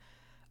pink-haired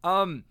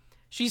one.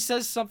 She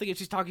says something and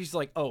she's talking. She's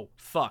like, oh,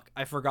 fuck,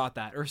 I forgot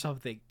that or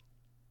something.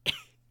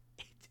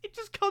 It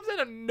just comes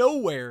out of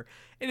nowhere.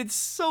 And it's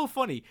so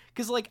funny.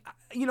 Because, like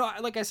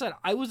I said,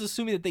 I was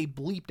assuming that they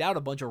bleeped out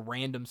a bunch of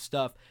random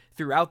stuff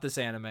throughout this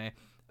anime.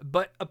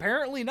 But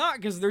apparently not,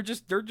 because they're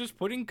just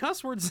putting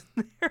cuss words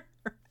in there.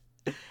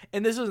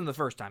 And this isn't the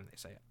first time they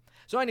say it.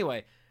 So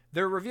anyway,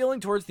 they're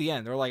revealing towards the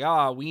end. They're like,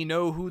 we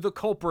know who the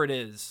culprit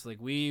is. Like,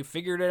 we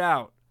figured it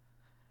out.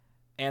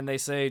 And they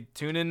say,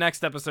 tune in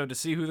next episode to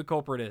see who the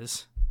culprit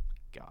is.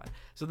 God.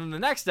 So then the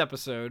next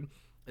episode,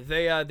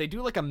 they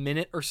do like a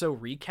minute or so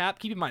recap.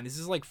 Keep in mind, this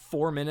is like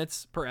 4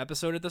 minutes per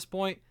episode at this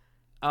point.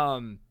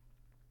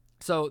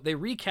 So they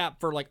recap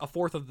for like a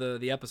fourth of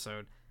the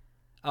episode.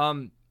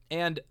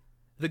 And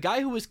the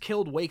guy who was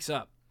killed wakes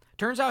up.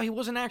 Turns out he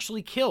wasn't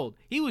actually killed.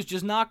 He was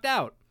just knocked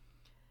out.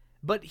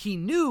 but he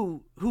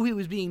knew who he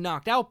was being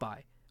knocked out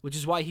by, which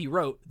is why he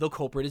wrote, "The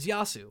culprit is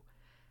Yasu."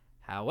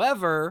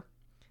 However,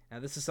 now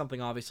this is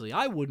something obviously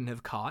I wouldn't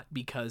have caught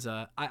because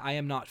I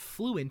am not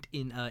fluent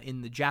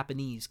in the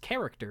Japanese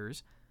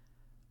characters.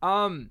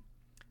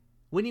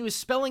 When he was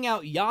spelling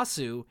out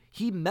Yasu,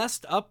 he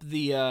messed up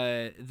the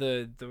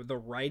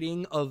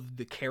writing of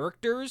the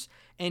characters,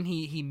 and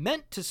he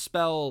meant to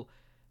spell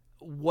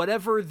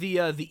whatever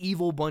the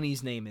evil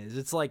bunny's name is.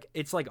 It's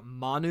like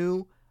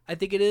Manu, I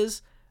think it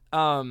is.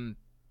 Yeah,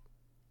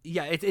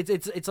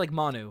 it's like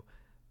Manu.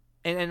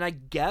 And I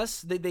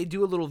guess they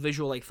do a little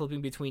visual, like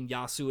flipping between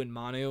Yasu and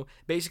Manu.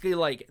 Basically,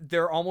 like,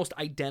 they're almost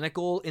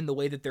identical in the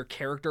way that their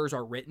characters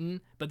are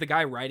written, but the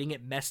guy writing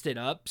it messed it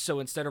up. So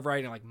instead of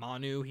writing, like,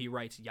 Manu, he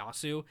writes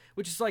Yasu,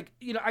 which is, like,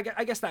 you know,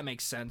 I guess that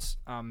makes sense.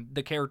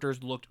 The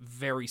characters looked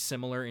very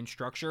similar in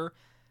structure.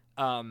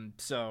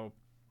 So,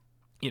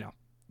 you know,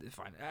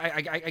 fine.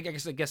 I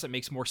guess it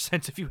makes more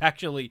sense if you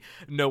actually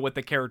know what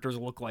the characters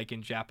look like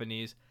in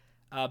Japanese.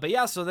 But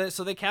yeah, so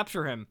they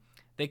capture him.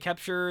 They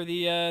capture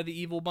the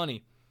evil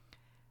bunny,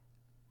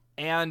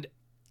 and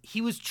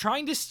he was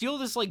trying to steal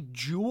this like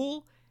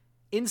jewel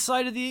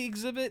inside of the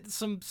exhibit,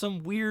 some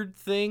weird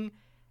thing.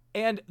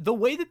 And the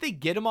way that they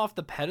get him off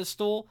the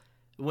pedestal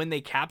when they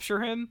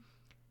capture him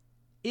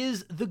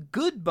is the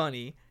good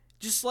bunny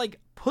just like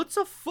puts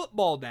a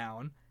football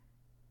down,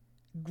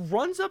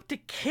 runs up to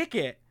kick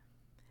it.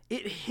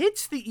 It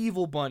hits the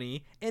evil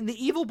bunny, and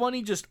the evil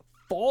bunny just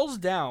falls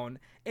down,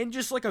 and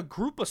just like a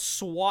group of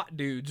SWAT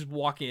dudes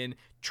walk in,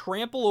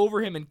 trample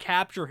over him and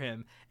capture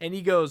him, and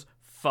he goes,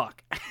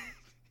 "Fuck."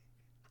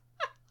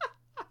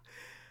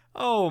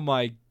 Oh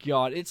my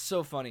god, it's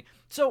so funny.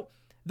 So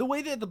the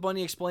way that the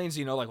bunny explains,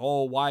 you know, like,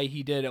 oh, why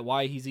he did it,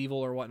 why he's evil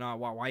or whatnot,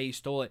 why he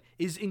stole it,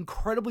 is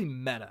incredibly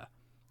meta.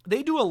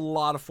 They do a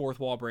lot of fourth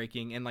wall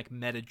breaking and like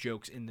meta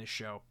jokes in this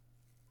show.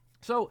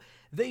 So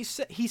he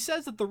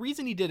says that the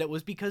reason he did it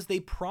was because they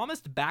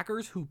promised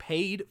backers who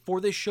paid for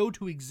this show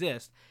to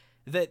exist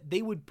that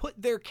they would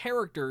put their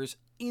characters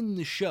in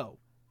the show.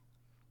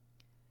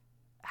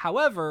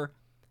 However,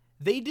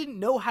 they didn't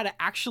know how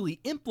to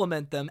actually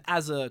implement them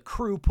as a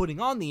crew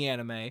putting on the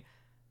anime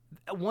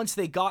once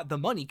they got the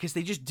money, because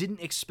they just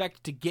didn't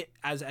expect to get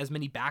as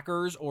many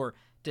backers or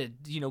to,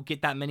 you know,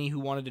 get that many who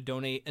wanted to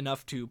donate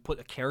enough to put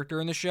a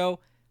character in the show.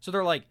 So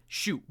they're like,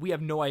 shoot, we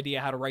have no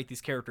idea how to write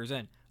these characters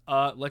in.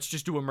 Let's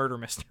just do a murder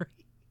mystery.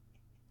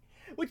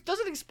 Which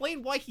doesn't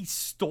explain why he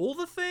stole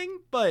the thing,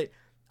 but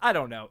I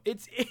don't know.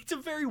 It's a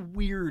very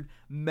weird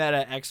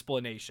meta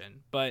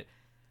explanation, but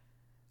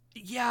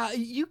yeah,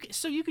 you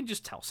can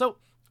just tell. So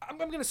I'm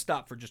going to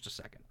stop for just a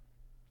second.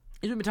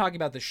 We've been talking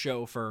about the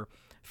show for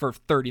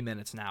 30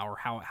 minutes now, or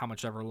how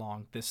much ever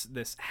long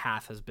this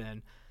half has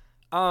been.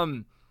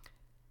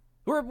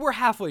 We're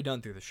halfway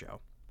done through the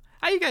show.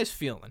 How you guys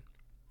feeling?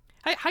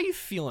 How you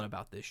feeling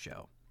about this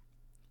show?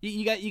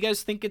 You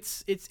guys think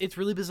it's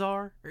really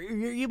bizarre? Are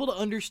you able to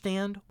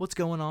understand what's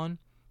going on?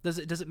 Does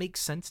it make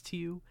sense to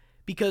you?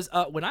 Because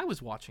when I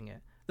was watching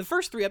it, the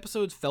first 3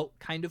 episodes felt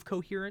kind of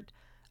coherent.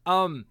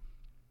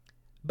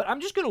 But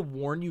I'm just gonna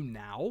warn you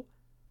now.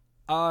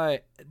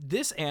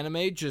 This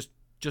anime just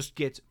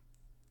gets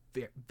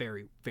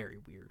very, very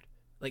weird.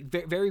 Like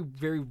very,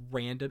 very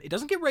random. It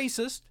doesn't get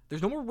racist.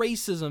 There's no more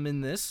racism in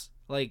this.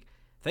 Like,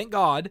 thank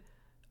God.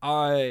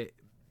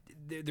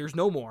 There's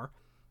no more.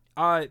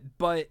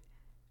 But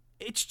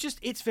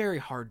it's very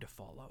hard to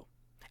follow.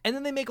 And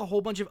then they make a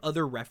whole bunch of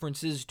other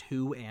references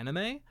to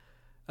anime.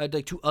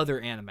 Like to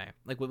other anime,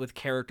 like with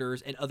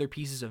characters and other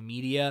pieces of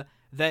media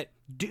that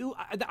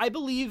I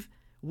believe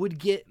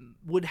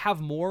would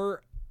have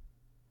more,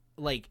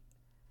 like,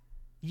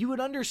 you would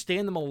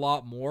understand them a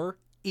lot more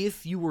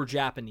if you were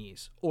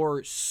Japanese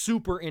or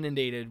super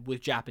inundated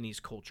with Japanese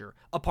culture,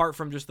 apart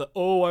from just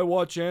I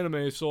watch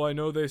anime, so I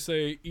know they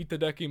say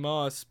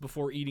itadakimasu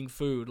before eating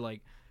food.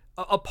 Like,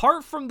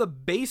 apart from the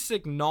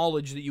basic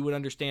knowledge that you would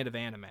understand of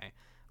anime,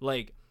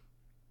 like,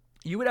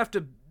 you would have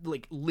to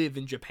like live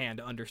in Japan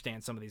to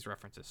understand some of these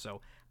references.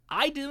 So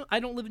I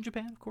don't live in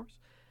Japan, of course,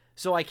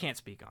 so I can't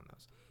speak on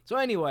those. So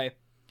anyway,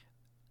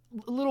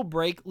 little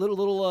break,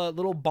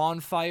 little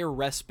bonfire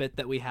respite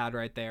that we had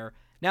right there.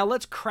 Now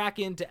let's crack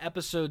into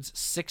episodes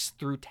 6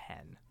 through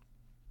 10.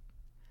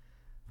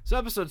 So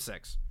episode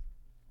 6,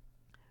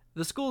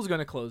 the school is going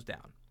to close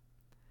down.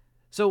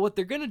 So what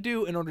they're going to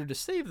do in order to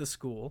save the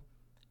school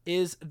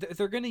is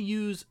they're going to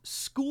use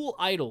school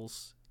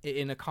idols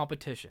in a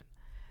competition.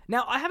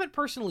 Now, I haven't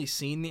personally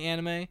seen the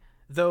anime,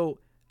 though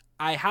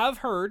I have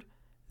heard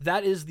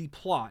that is the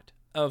plot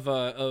of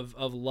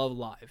Love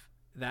Live,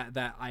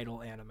 that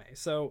idol anime.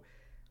 So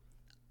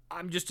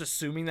I'm just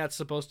assuming that's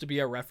supposed to be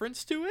a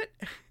reference to it,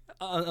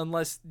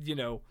 unless, you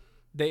know,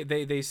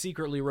 they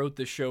secretly wrote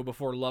the show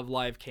before Love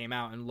Live came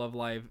out and Love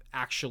Live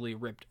actually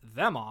ripped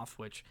them off,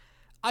 which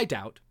I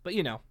doubt. But,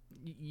 you know,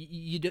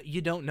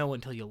 you don't know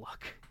until you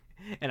look.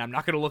 And I'm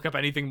not going to look up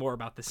anything more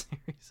about this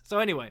series. So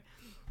anyway,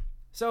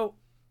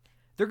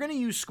 they're going to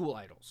use school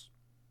idols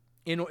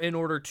in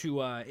order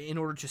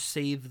to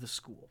save the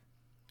school.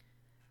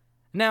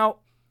 Now,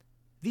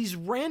 these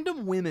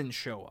random women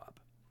show up,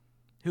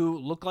 who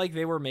look like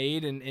they were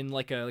made in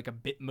like a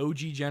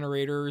Bitmoji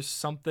generator or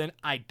something.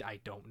 I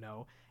don't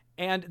know.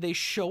 And they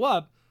show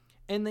up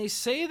and they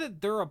say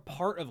that they're a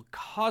part of a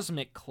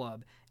cosmic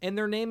club, and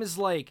their name is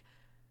like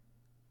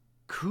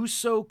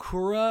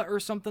Kusokura or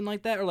something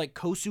like that, or like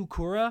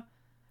Kosukura.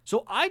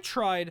 So I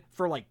tried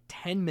for like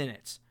 10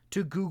 minutes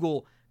to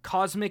Google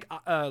cosmic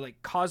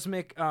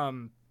cosmic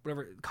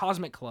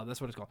club.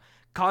 That's what it's called.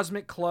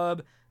 Cosmic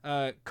club,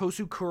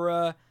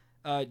 Kosukura,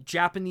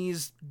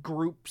 Japanese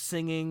group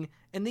singing,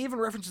 and they even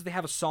references they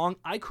have a song.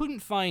 I couldn't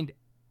find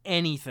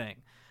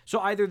anything. So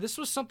either this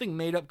was something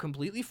made up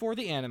completely for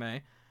the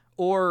anime,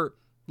 or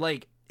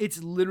like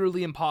it's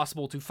literally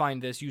impossible to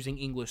find this using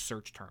English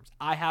search terms.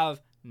 I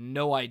have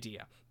no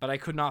idea, but I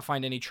could not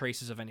find any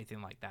traces of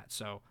anything like that.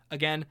 So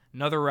again,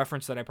 another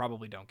reference that I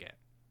probably don't get.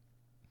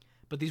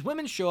 But these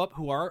women show up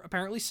who are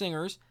apparently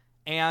singers,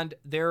 and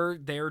they're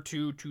there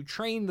to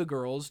train the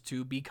girls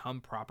to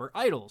become proper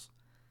idols.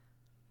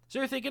 So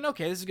you're thinking,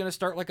 okay, this is going to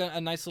start like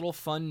a nice little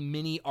fun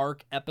mini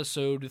arc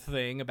episode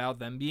thing about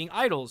them being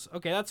idols.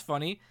 Okay, that's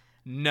funny.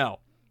 No.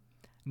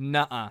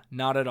 Nuh-uh,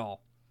 not at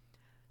all.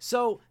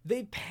 So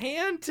they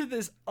pan to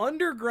this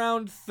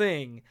underground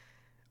thing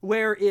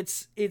where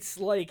it's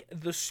like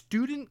the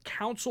student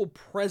council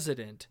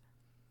president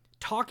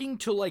talking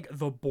to like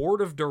the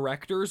board of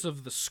directors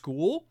of the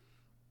school.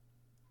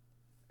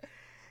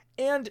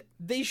 And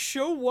they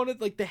show one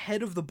of like the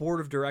head of the board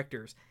of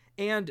directors,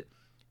 and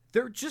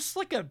they're just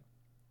like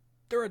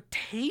they're a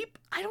tape.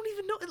 I don't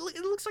even know. It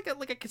looks like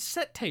a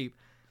cassette tape.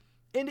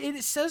 And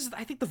it says,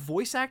 I think, the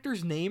voice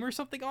actor's name or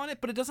something on it,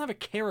 but it doesn't have a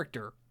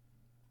character.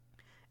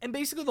 And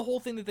basically the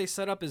whole thing that they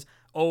set up is,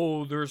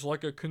 oh, there's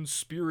like a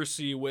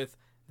conspiracy with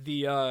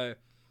the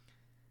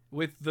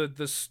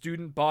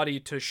student body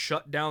to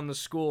shut down the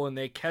school, and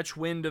they catch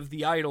wind of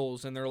the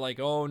idols, and they're like,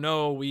 oh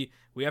no, we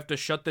have to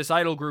shut this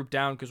idol group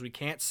down because we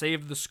can't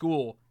save the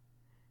school.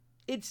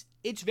 It's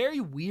very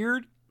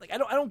weird. Like I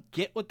don't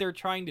get what they're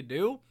trying to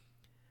do.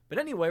 But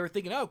anyway, we're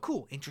thinking, oh,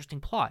 cool, interesting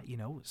plot, you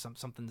know,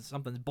 something's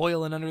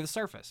boiling under the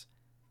surface.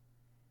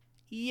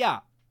 Yeah.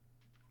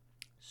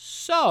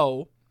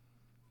 So,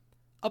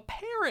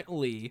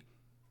 apparently,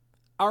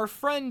 our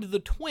friend the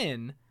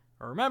twin,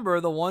 remember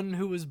the one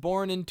who was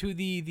born into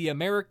the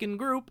American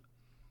group,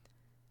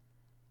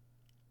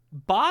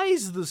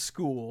 buys the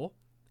school,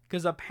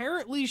 because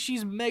apparently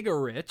she's mega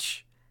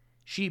rich.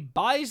 She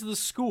buys the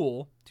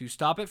school to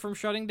stop it from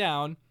shutting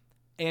down,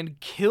 and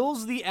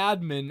kills the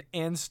admin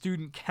and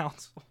student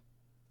council.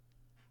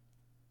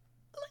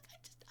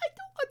 I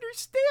don't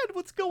understand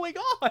what's going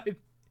on.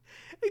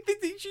 I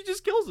think she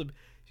just kills him.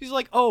 She's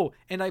like, oh,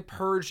 and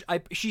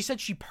she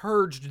said she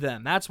purged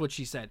them. That's what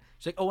she said.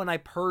 She's like, oh, and I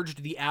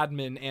purged the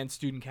admin and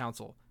student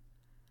council.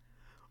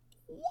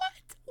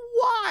 What?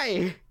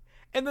 Why?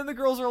 And then the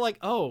girls are like,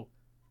 oh,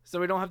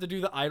 so we don't have to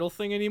do the idol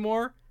thing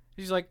anymore?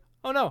 She's like,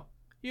 oh no,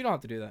 you don't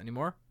have to do that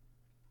anymore.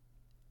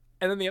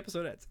 And then the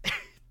episode ends.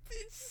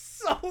 It's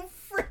so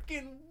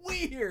freaking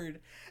weird.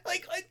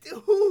 Like,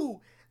 who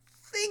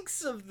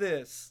thinks of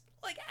this?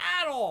 Like,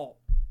 at all?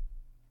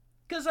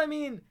 Because, I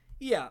mean,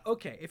 yeah,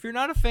 okay, if you're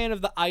not a fan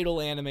of the idol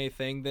anime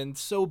thing, then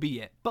so be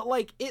it. But,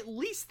 like, at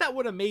least that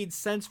would have made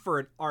sense for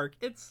an arc.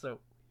 It's so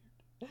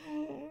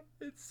weird.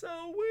 It's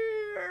so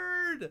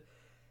weird.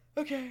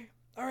 Okay,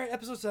 alright,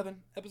 episode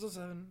 7.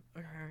 Alright.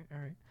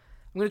 I'm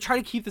going to try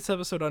to keep this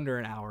episode under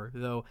an hour,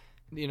 though.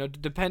 You know,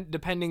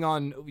 depending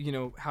on, you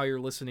know, how you're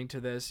listening to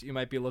this, you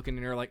might be looking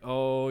and you're like,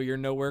 oh, you're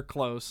nowhere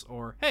close,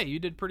 or, hey, you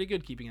did pretty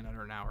good keeping it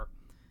under an hour.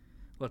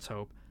 Let's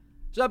hope.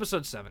 So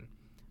episode 7.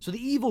 So the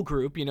evil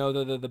group, you know,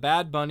 the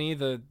Bad Bunny,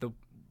 the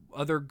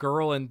other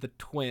girl, and the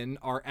twin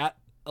are at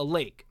a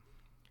lake.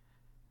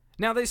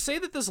 Now, they say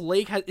that this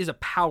lake is a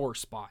power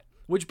spot,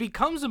 which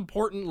becomes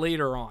important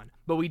later on,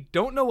 but we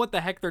don't know what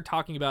the heck they're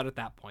talking about at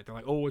that point. They're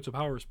like, oh, it's a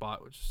power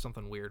spot, which is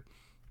something weird.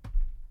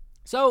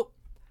 So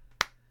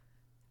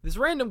this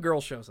random girl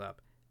shows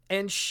up,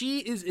 and she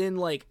is in,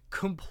 like,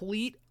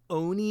 complete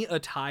Oni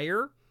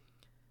attire,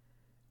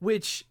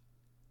 which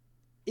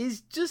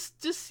is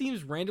just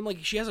seems random. Like,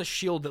 she has a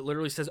shield that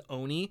literally says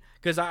Oni,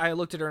 because I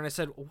looked at her and I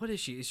said, what is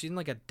she? Is she in,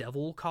 like, a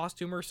devil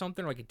costume or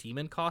something, or like a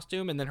demon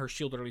costume? And then her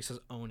shield literally says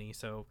Oni,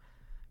 so,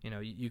 you know,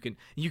 you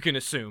can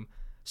assume.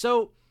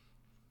 So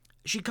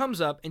she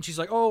comes up, and she's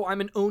like, oh, I'm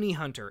an Oni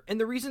hunter.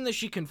 And the reason that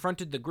she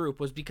confronted the group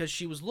was because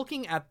she was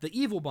looking at the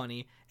evil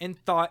bunny and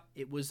thought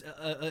it was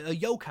a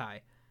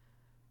yokai.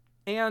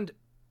 And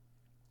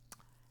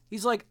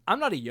he's like, I'm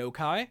not a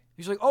yokai.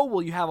 He's like, oh,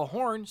 well, you have a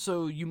horn,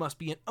 so you must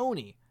be an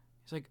Oni.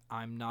 He's like,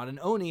 I'm not an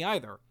Oni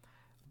either.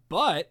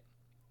 But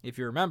if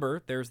you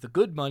remember, there's the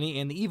good bunny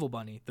and the evil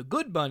bunny. The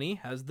good bunny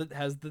has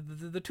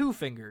the two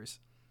fingers.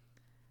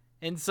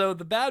 And so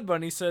the Bad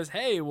Bunny says,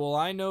 hey, well,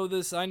 I know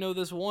this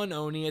one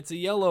Oni. It's a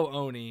yellow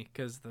Oni,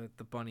 because the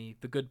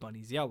good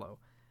bunny's yellow.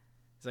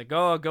 He's like,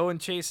 oh, go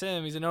and chase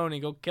him. He's an Oni.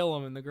 Go kill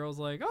him. And the girl's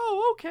like,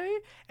 oh, okay.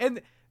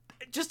 And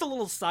just a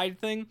little side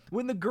thing,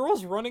 when the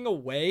girl's running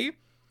away,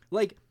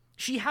 like,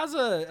 she has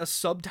a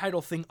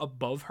subtitle thing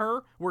above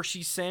her where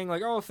she's saying,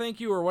 like, oh, thank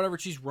you, or whatever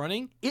she's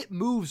running. It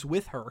moves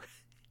with her.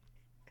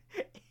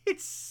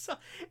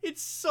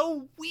 it's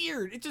so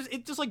weird.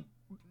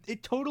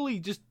 It totally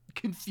just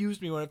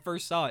confused me when I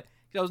first saw it.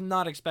 I was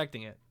not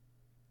expecting it.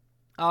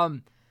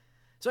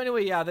 So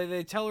anyway, yeah,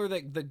 they tell her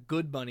that the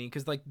Good Bunny,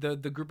 because like the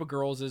group of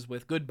girls is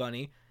with Good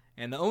Bunny,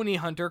 and the Oni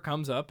hunter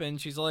comes up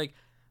and she's like,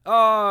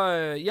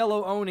 "Oh,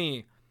 yellow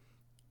Oni."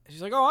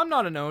 She's like, "Oh, I'm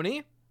not an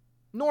Oni,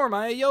 nor am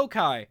I a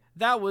yokai.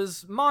 That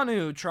was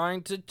Manu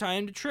trying to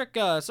trick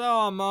us.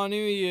 Oh, Manu,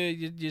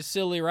 you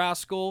silly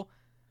rascal."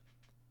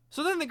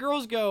 So then the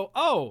girls go,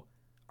 "Oh,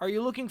 are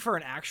you looking for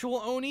an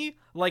actual Oni?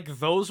 Like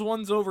those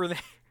ones over there?"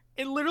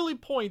 It literally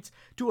points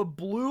to a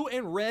blue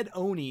and red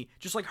Oni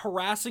just like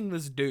harassing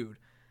this dude.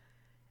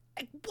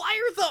 Why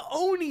are the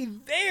Oni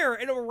there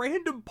in a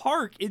random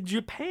park in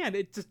Japan?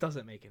 It just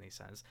doesn't make any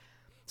sense.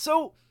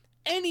 So,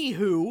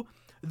 anywho,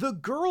 the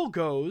girl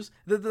goes,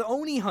 the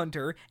Oni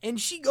hunter, and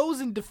she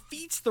goes and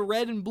defeats the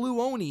red and blue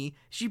Oni.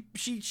 She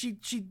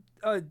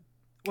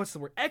what's the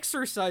word?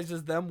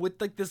 Exercises them with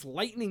like this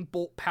lightning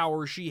bolt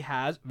power she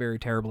has. Very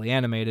terribly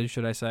animated,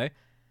 should I say.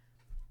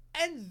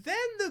 And then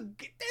the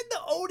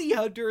Oni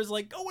hunter is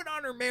like going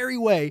on her merry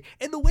way.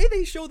 And the way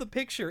they show the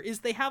picture is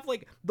they have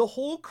like the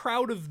whole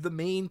crowd of the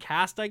main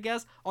cast, I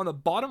guess, on the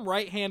bottom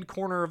right hand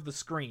corner of the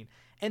screen.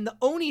 And the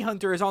Oni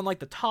hunter is on like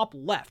the top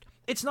left.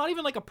 It's not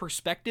even like a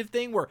perspective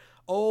thing where,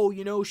 oh,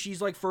 you know,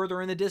 she's like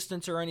further in the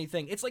distance or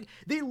anything. It's like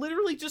they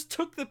literally just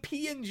took the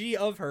PNG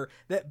of her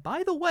that,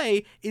 by the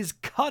way, is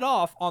cut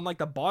off on like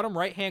the bottom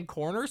right hand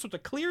corner. So it's a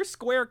clear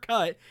square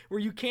cut where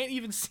you can't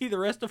even see the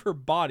rest of her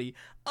body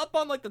up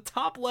on like the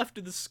top left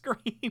of the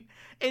screen.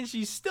 And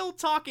she's still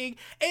talking,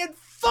 and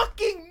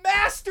fucking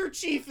Master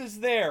Chief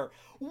is there.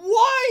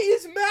 Why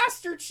is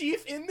Master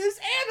Chief in this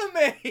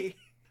anime?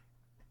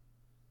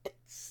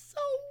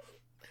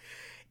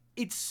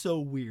 It's so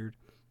weird.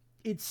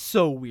 It's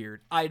so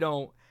weird. I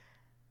don't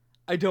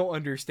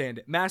understand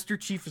it. Master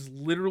Chief is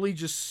literally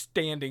just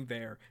standing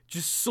there,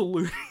 just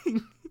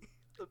saluting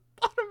the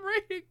bottom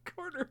right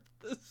corner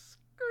of the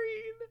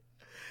screen.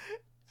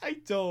 I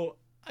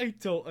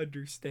don't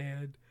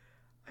understand.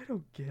 I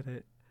don't get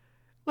it.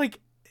 Like,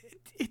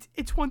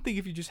 it's one thing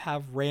if you just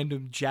have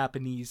random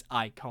Japanese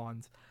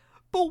icons,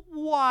 but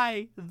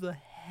why the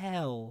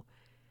hell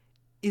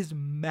is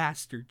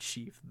Master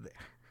Chief there?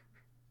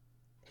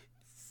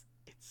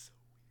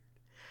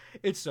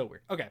 It's so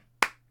weird. Okay.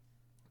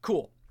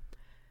 Cool.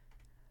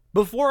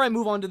 Before I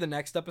move on to the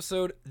next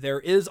episode,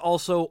 there is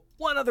also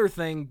one other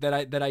thing that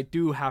I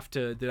do have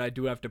to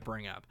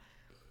bring up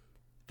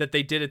that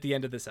they did at the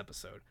end of this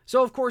episode.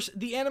 So of course,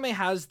 the anime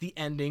has the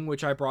ending,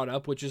 which I brought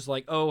up, which is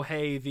like, oh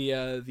hey,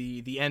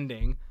 the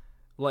ending,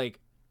 like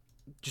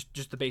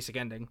just the basic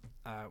ending,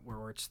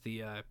 where it's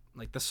the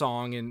like the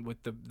song and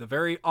with the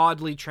very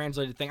oddly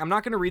translated thing. I'm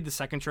not going to read the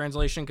second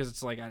translation because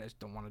it's like I just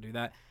don't want to do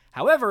that.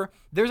 However,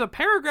 there's a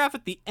paragraph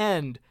at the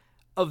end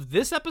of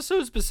this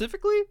episode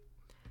specifically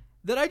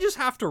that I just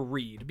have to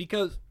read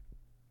because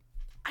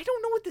I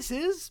don't know what this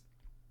is,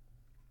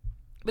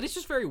 but it's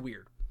just very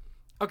weird.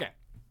 Okay,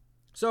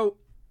 so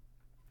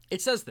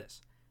it says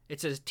this.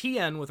 It says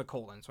TN with a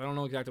colon, so I don't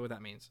know exactly what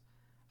that means.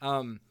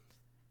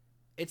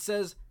 It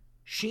says,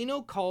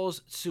 Shino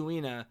calls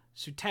Tsuina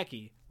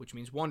Suteki, which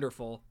means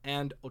wonderful,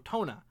 and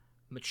Otona,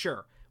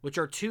 mature, which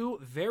are two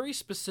very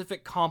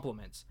specific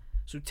compliments.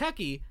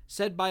 Suteki,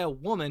 said by a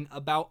woman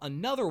about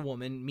another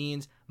woman,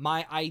 means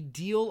my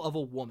ideal of a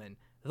woman,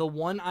 the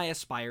one I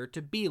aspire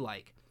to be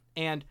like.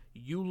 And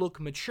you look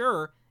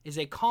mature is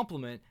a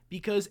compliment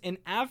because an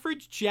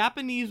average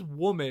Japanese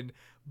woman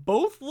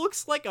both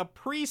looks like a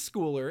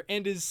preschooler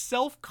and is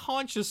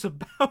self-conscious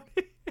about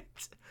it.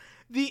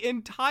 The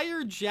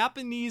entire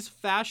Japanese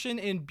fashion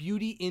and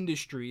beauty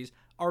industries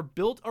are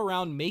built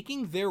around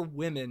making their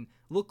women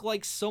look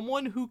like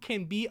someone who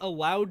can be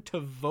allowed to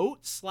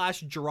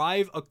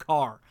vote/drive a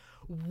car.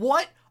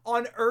 What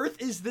on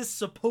earth is this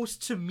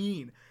supposed to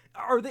mean?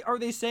 Are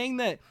they saying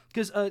that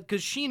because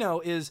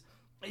Shino is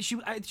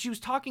she was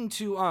talking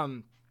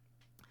to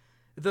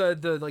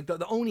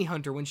the Oni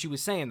hunter when she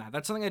was saying that.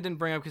 That's something I didn't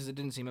bring up because it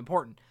didn't seem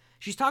important.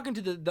 She's talking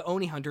to the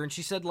Oni hunter and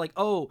she said like,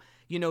 oh,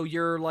 you know,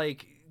 you're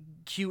like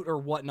cute or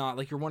whatnot,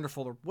 like you're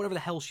wonderful or whatever the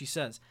hell she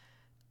says.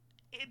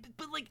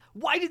 But like,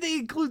 why did they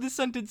include the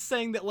sentence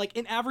saying that like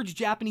an average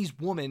Japanese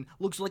woman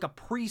looks like a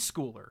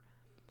preschooler?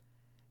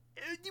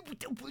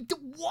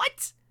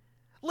 What?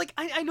 Like,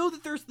 I know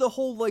that there's the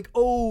whole like,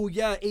 oh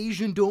yeah,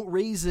 Asian don't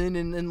raisin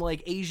and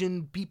like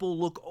Asian people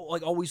look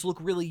like always look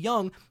really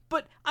young.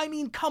 But I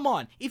mean, come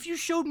on. If you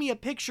showed me a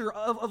picture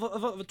of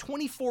a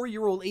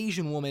 24-year-old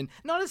Asian woman,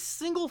 not a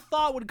single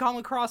thought would come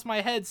across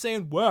my head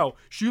saying, wow,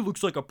 she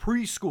looks like a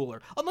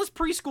preschooler. Unless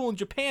preschool in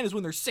Japan is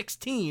when they're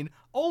 16.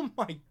 Oh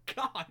my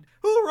God,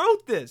 who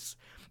wrote this?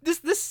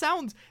 This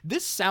sounds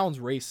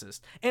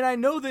racist, and I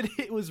know that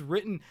it was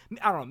written.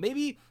 I don't know.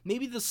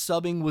 Maybe the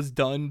subbing was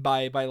done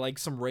by like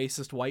some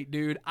racist white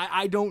dude.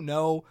 I don't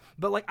know,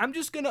 but like I'm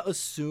just gonna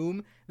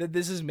assume that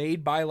this is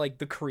made by like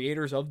the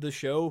creators of the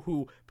show,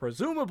 who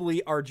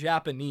presumably are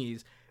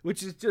Japanese,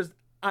 which is just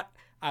I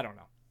don't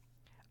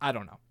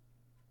know.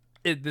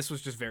 this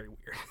was just very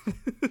weird.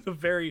 A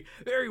very,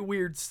 very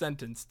weird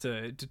sentence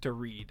to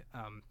read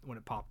when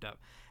it popped up.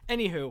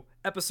 Anywho,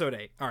 episode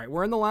 8. All right,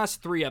 we're in the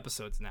last 3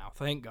 episodes now.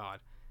 Thank God.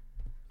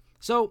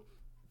 So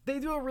they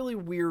do a really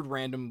weird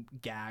random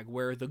gag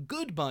where the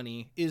good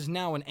bunny is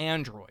now an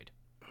android.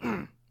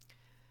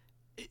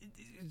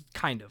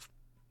 Kind of.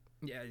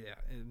 Yeah,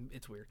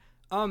 it's weird.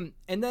 And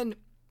then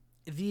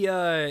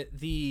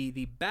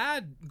the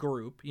bad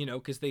group, you know,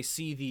 because they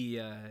see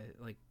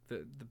the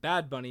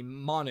bad bunny,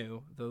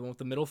 Manu, the one with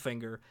the middle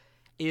finger,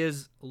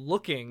 is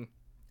looking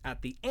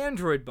at the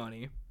android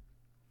bunny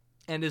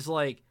and is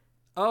like,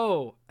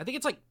 oh, I think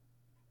it's like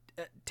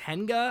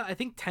Tenga. I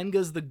think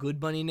Tenga's the good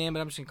bunny name, but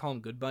I'm just gonna call him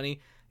Good Bunny.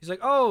 He's like,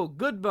 oh,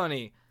 Good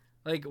Bunny.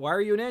 Like, why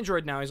are you an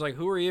android now? He's like,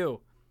 who are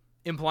you?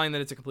 Implying that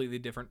it's a completely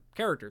different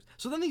characters.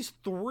 So then these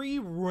 3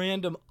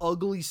 random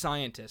ugly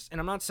scientists, and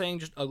I'm not saying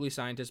just ugly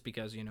scientists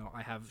because, you know,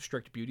 I have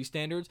strict beauty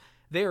standards.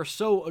 They are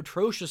so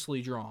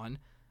atrociously drawn.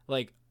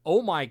 Like,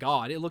 oh my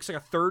God, it looks like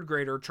a 3rd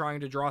grader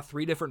trying to draw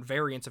 3 different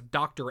variants of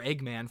Dr.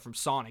 Eggman from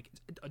Sonic.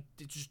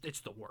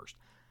 It's the worst.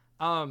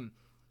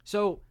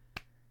 So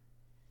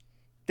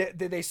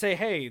they say,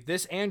 hey,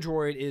 this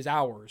android is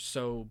ours.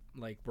 So,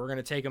 like, we're going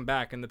to take him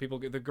back. And the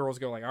girls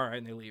go like, all right,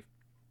 and they leave.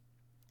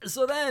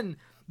 So then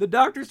the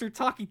doctors are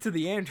talking to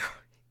the android,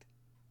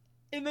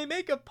 and they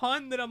make a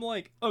pun that I'm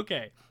like,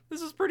 okay,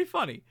 this is pretty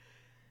funny.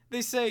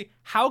 They say,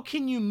 how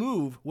can you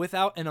move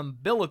without an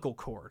umbilical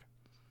cord?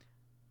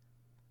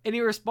 And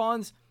he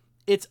responds,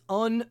 it's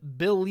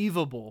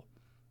unbelievable.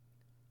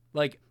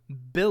 Like,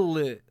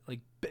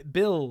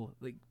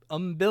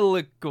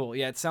 umbilical.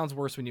 Yeah, it sounds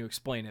worse when you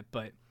explain it,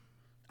 but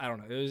I don't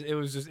know. It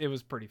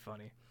was pretty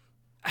funny.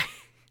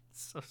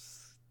 It's so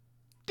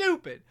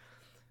stupid.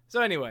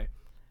 So anyway.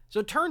 So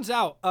it turns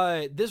out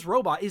this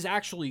robot is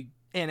actually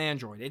an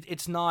android.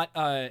 It's not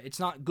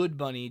Good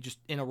Bunny just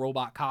in a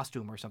robot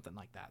costume or something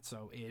like that.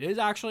 So it is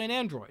actually an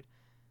android.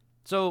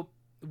 So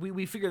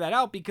we figure that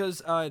out because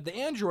the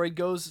android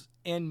goes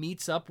and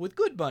meets up with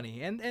Good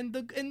Bunny and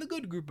the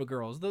good group of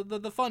girls,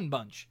 the fun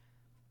bunch.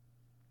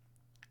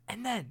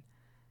 And then,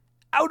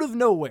 out of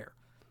nowhere,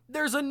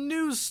 there's a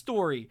news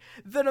story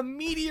that a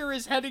meteor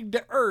is heading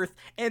to Earth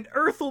and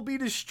Earth will be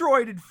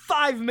destroyed in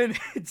 5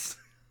 minutes.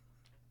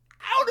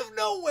 Out of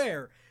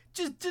nowhere,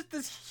 just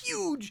this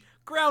huge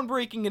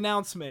groundbreaking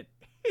announcement.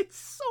 It's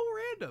so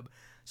random.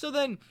 So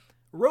then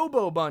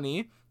Robo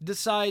Bunny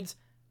decides,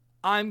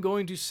 I'm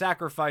going to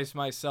sacrifice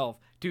myself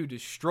to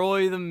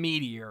destroy the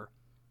meteor.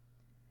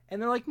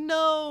 And they're like,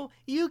 no,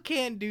 you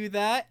can't do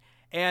that.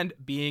 And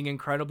being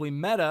incredibly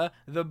meta,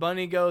 the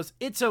bunny goes,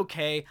 it's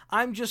okay,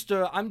 I'm just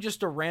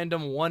a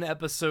random 1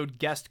 episode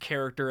guest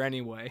character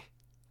anyway.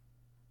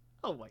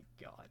 Oh my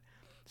God.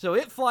 So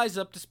it flies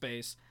up to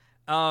space.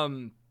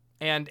 And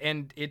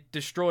it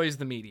destroys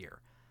the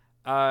meteor.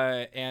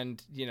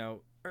 And, you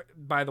know,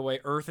 by the way,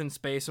 Earth and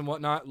space and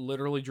whatnot,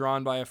 literally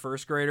drawn by a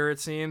 1st grader, it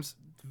seems.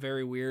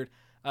 Very weird.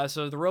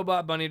 So the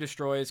robot bunny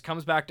destroys,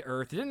 comes back to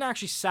Earth. It didn't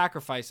actually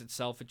sacrifice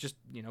itself. It just,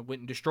 you know, went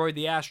and destroyed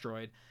the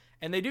asteroid.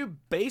 And they do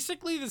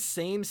basically the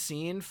same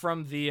scene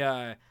from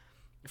the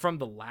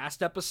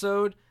last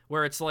episode,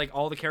 where it's like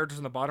all the characters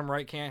in the bottom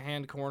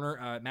right-hand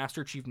corner.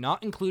 Master Chief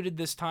not included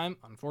this time,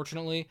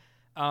 unfortunately.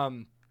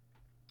 And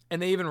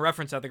they even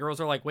reference that. The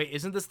girls are like, wait,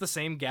 isn't this the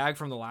same gag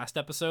from the last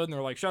episode? And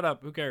they're like, shut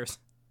up, who cares?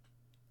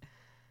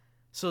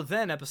 So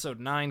then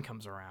episode 9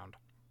 comes around.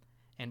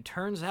 And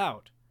turns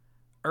out,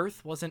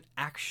 Earth wasn't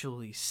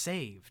actually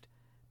saved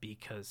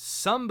because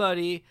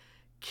somebody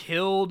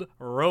killed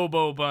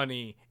Robo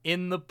Bunny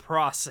in the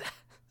process.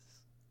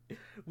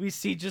 We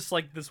see just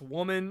like this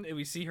woman, and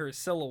we see her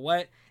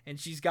silhouette, and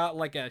she's got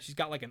like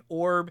an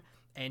orb,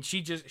 and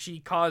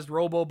she caused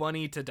Robo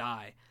Bunny to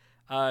die.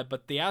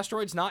 But the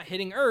asteroid's not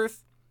hitting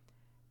Earth,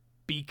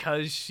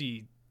 because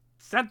she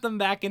sent them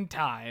back in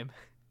time.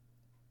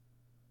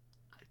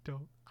 I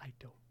don't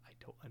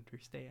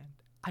understand.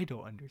 I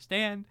don't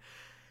understand.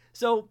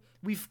 So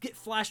we get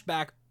flashed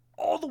back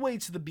all the way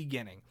to the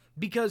beginning.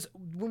 Because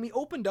when we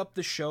opened up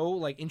the show,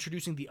 like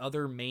introducing the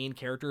other main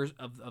characters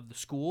of the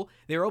school,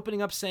 they were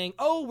opening up saying,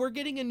 oh, we're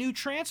getting a new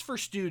transfer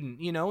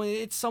student. You know,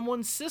 it's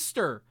someone's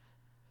sister.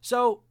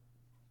 So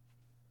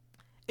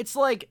it's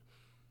like,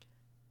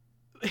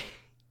 it's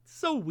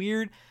so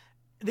weird.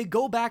 They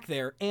go back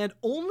there, and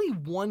only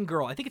one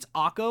girl, I think it's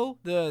Akko,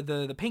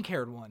 the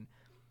pink-haired one,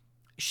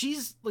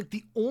 she's like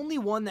the only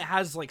one that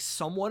has like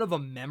somewhat of a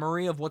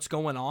memory of what's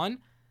going on.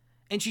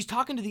 And she's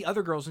talking to the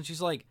other girls, and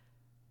she's like,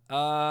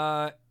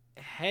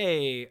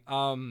 hey,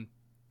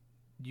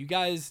 you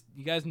guys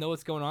know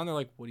what's going on? They're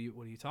like, what are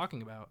you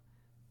talking about?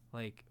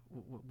 Like,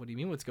 what do you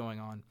mean what's going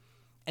on?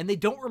 And they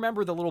don't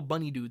remember the little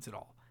bunny dudes at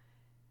all.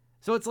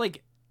 So it's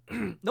like,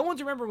 no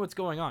one's remembering what's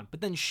going on.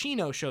 But then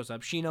Shino shows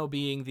up. Shino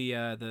being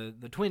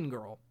the twin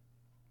girl.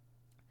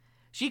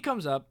 She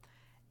comes up,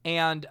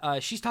 and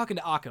she's talking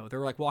to Akko. They're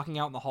like walking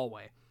out in the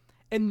hallway.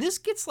 And this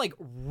gets like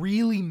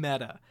really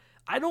meta.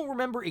 I don't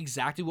remember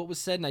exactly what was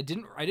said, and I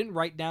didn't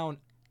write down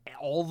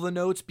all the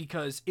notes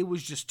because it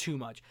was just too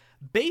much.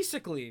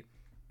 Basically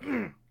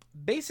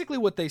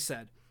what they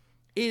said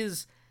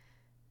is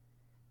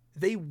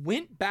they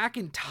went back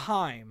in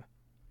time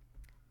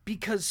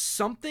because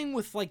something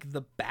with like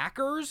the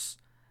backers,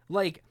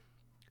 like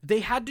they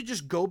had to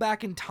just go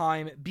back in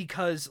time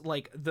because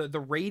like the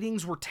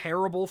ratings were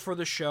terrible for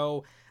the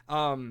show.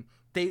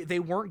 They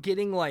weren't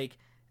getting like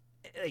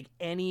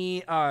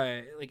any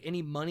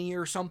money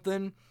or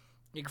something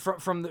like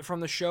from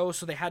the show,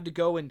 so they had to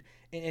go and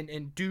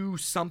do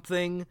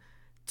something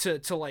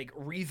to like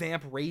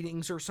revamp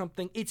ratings or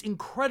something. It's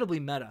incredibly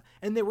meta.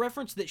 And they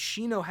reference that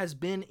Shino has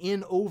been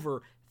in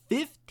over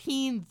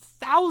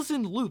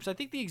 15,000 loops. I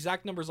think the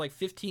exact number is like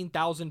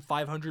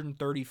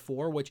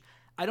 15,534, which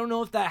I don't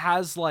know if that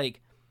has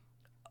like,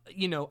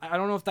 I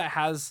don't know if that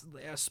has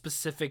a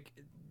specific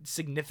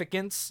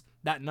significance,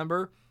 that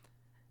number.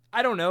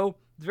 I don't know.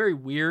 It's very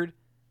weird.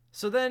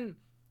 So then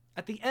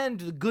at the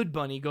end, the good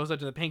bunny goes up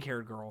to the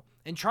pink-haired girl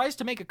and tries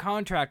to make a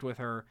contract with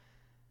her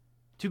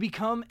to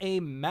become a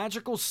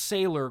magical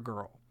sailor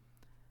girl.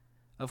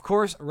 Of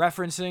course,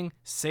 referencing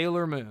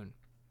Sailor Moon.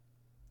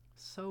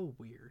 So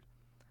weird.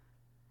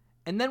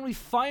 And then we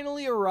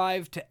finally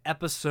arrive to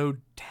episode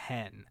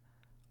 10.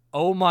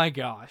 Oh my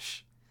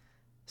gosh.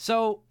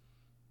 So,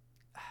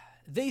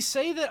 they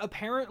say that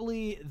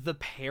apparently the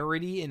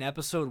parody in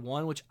episode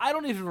 1, which I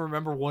don't even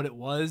remember what it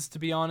was, to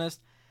be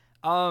honest.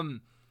 The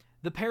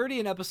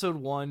parody in episode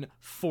 1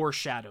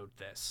 foreshadowed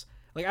this.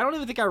 Like, I don't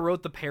even think I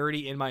wrote the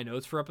parody in my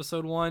notes for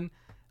episode 1.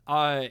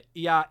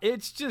 Yeah,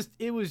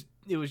 it was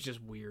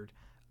just weird.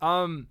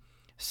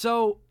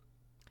 So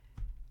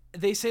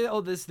they say,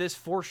 oh, this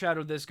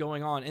foreshadowed this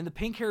going on, and the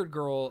pink-haired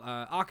girl,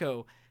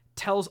 Akko,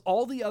 tells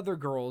all the other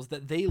girls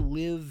that they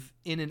live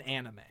in an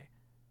anime.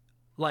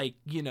 Like,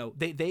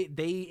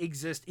 they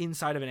exist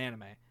inside of an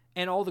anime.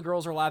 And all the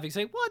girls are laughing,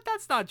 saying, what?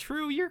 That's not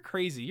true. You're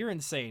crazy. You're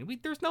insane.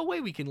 There's no way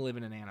we can live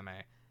in an anime.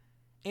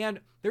 And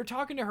they're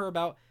talking to her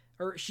about,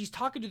 or she's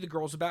talking to the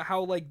girls about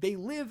how, like, they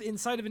live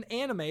inside of an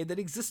anime that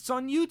exists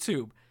on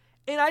YouTube.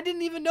 And I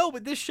didn't even know,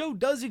 but this show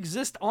does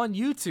exist on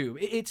YouTube.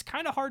 It's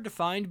kind of hard to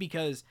find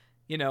because,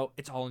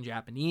 it's all in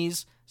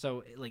Japanese.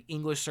 So, like,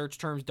 English search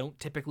terms don't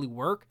typically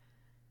work.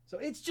 So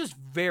it's just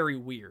very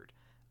weird.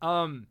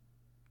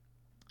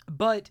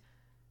 But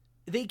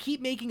they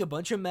keep making a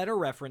bunch of meta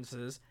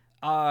references,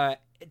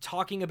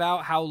 talking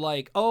about how,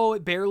 like, oh,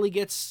 it barely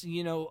gets,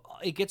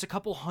 it gets a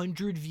couple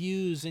hundred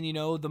views, and,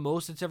 the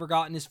most it's ever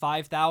gotten is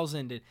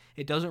 5,000, and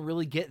it doesn't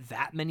really get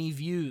that many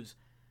views.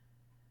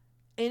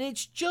 And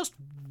it's just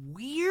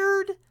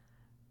weird.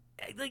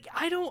 Like,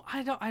 I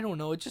don't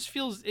know. It just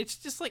feels, it's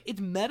just like,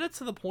 it's meta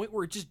to the point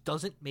where it just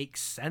doesn't make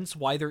sense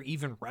why they're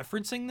even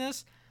referencing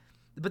this.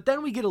 But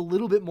then we get a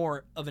little bit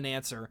more of an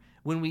answer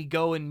when we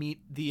go and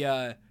meet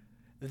the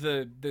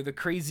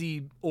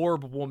crazy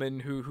orb woman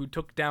who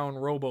took down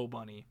Robo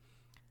Bunny.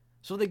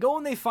 So they go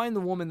and they find the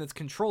woman that's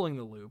controlling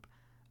the loop,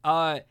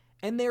 and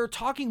they're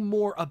talking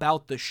more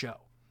about the show.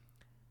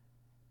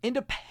 And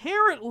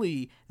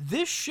apparently,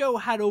 this show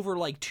had over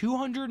like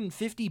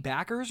 250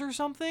 backers or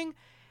something,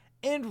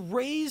 and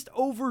raised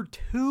over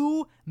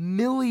 2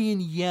 million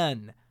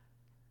yen.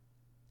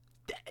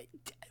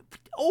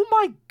 Oh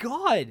my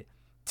god!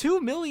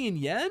 2 million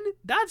yen?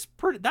 That's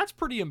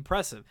pretty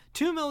impressive.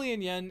 2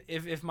 million yen,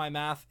 if my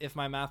math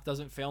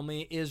doesn't fail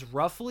me, is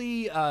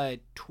roughly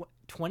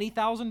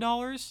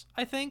 $20,000,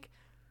 I think.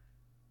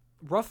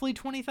 Roughly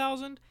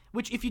 20,000,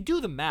 which if you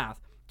do the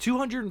math,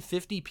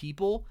 250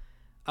 people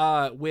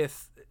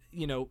with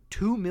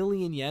 2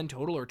 million yen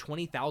total, or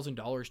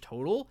 $20,000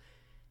 total,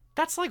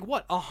 that's like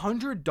what,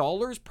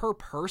 $100 per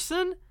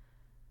person?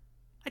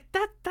 Like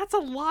that's a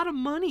lot of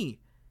money.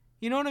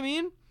 You know what I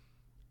mean?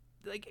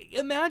 Like,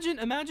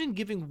 imagine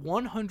giving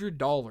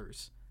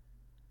 $100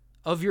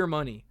 of your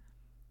money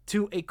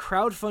to a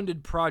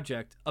crowdfunded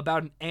project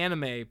about an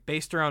anime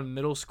based around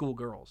middle school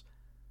girls.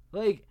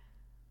 Like,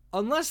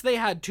 unless they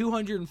had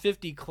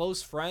 250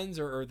 close friends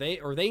or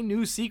they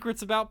knew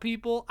secrets about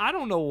people, I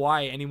don't know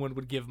why anyone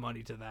would give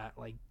money to that.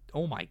 Like,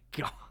 oh my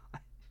god.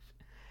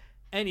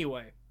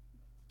 Anyway,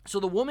 so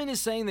the woman is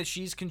saying that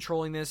she's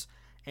controlling this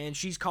and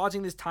she's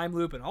causing this time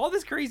loop and all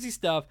this crazy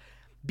stuff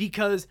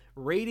because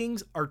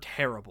ratings are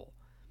terrible.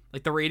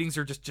 Like, the ratings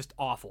are just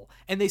awful.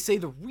 And they say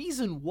the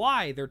reason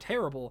why they're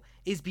terrible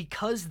is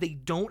because they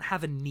don't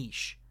have a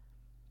niche.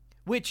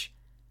 Which,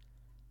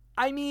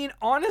 I mean,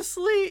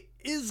 honestly,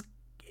 is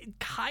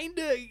kind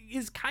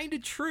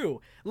of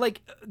true.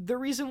 Like, the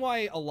reason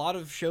why a lot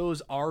of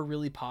shows are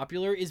really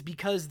popular is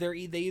because they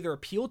either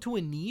appeal to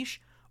a niche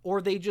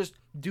or they just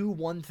do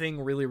one thing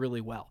really,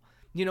 really well.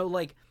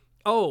 Like,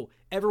 oh,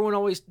 everyone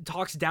always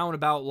talks down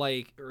about,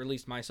 like, or at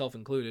least myself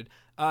included,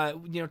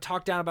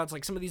 talk down about,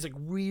 like, some of these, like,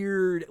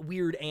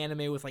 weird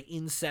anime with, like,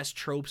 incest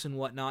tropes and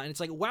whatnot. And it's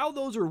like, wow,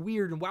 those are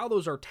weird and wow,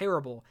 those are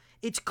terrible.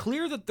 It's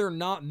clear that they're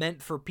not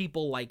meant for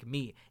people like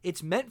me.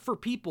 It's meant for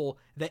people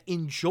that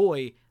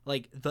enjoy,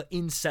 like, the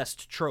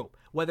incest trope,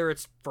 whether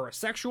it's for a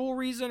sexual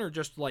reason or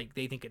just, like,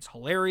 they think it's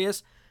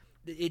hilarious.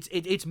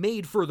 It's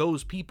made for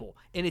those people,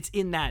 and it's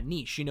in that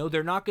niche.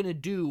 They're not going to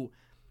do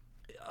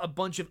a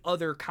bunch of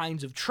other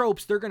kinds of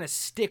tropes. They're going to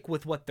stick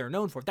with what they're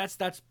known for.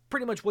 That's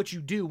pretty much what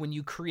you do when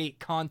you create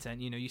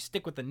content. You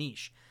stick with the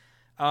niche.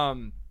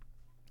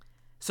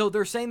 So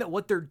they're saying that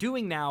what they're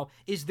doing now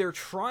is they're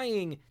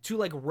trying to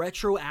like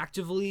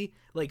retroactively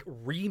like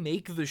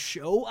remake the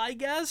show, I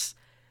guess,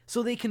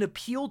 so they can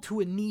appeal to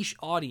a niche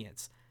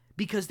audience,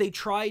 because they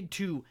tried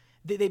to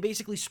they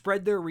basically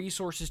spread their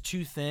resources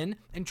too thin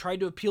and tried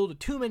to appeal to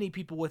too many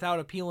people without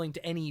appealing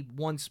to any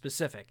one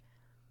specific.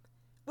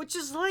 Which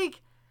is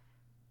like,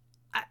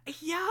 I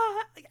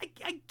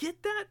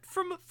get that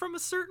from a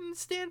certain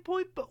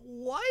standpoint, but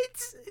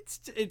what?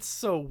 It's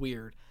so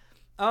weird.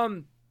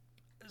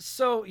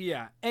 So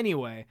yeah.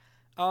 Anyway,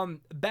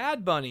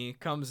 Bad Bunny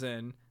comes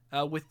in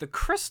with the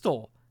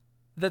crystal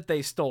that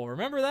they stole.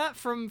 Remember that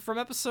from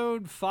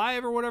episode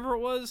 5 or whatever it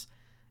was?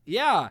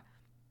 Yeah.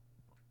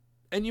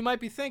 And you might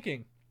be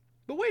thinking,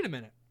 but wait a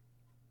minute.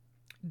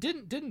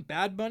 Didn't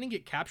Bad Bunny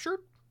get captured?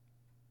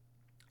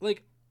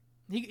 Like,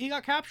 he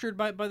got captured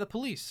by the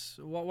police.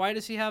 Why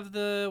does he have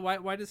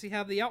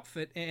the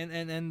outfit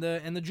and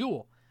the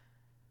jewel?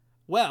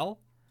 Well,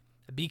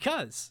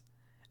 because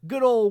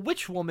good old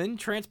witch woman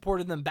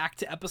transported them back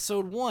to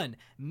episode 1,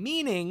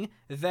 meaning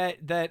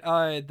that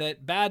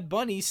Bad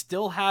Bunny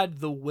still had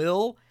the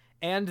will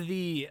and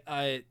the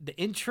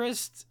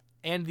interest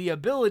and the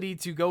ability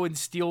to go and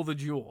steal the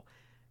jewel,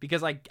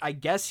 because I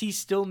guess he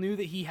still knew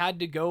that he had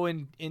to go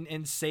and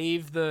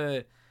save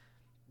the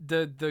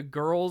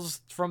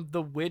girls from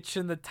the witch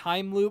and the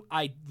time loop.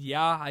 I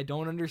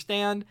don't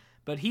understand,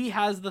 but he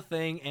has the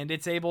thing and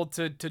it's able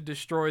to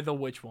destroy the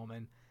witch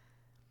woman.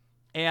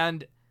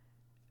 And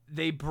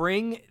they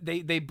bring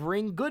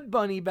Good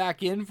Bunny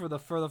back in for the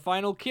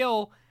final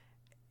kill,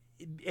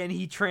 and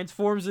he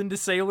transforms into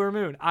Sailor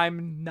Moon.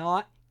 I'm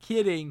not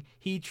kidding.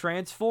 He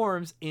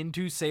transforms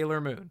into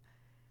Sailor Moon.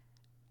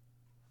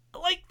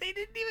 Like, they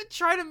didn't even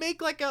try to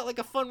make like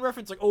a fun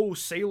reference, like, oh,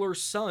 Sailor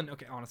Sun.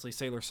 Okay, honestly,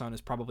 Sailor Sun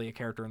is probably a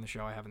character in the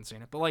show. I haven't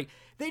seen it, but like,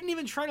 they didn't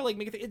even try to like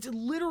make it. It's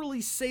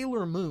literally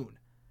Sailor Moon.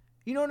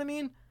 You know what I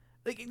mean?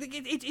 Like,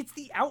 it's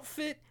the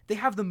outfit. They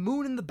have the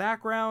moon in the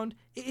background.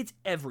 It's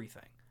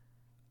everything.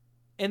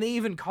 And they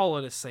even call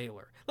it a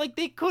sailor. Like,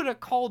 they could have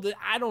called it,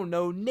 I don't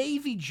know,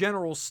 Navy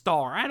General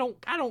Star. I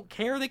don't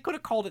care. They could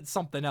have called it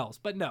something else,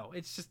 but no,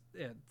 it's just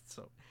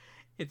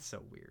it's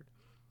so weird.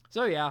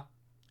 So yeah,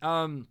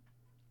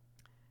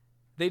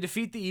 they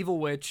defeat the evil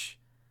witch.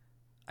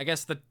 I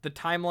guess the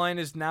timeline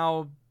is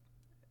now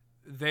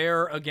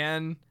there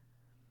again,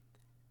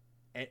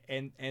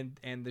 and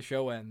the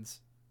show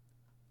ends.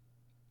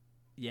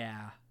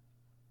 Yeah.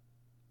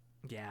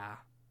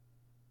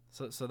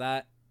 So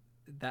that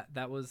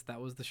was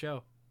the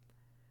show.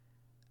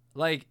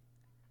 Like,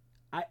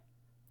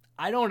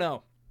 I don't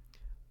know.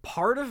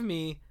 Part of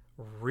me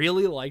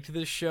really liked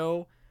this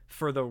show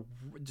for the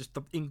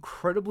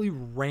incredibly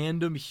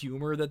random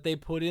humor that they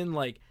put in.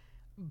 Like,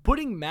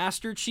 putting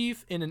Master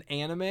Chief in an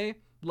anime,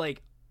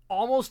 like,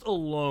 almost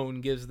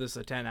alone gives this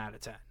a 10 out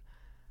of 10.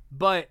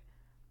 But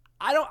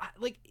I don't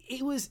like,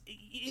 it was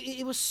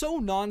so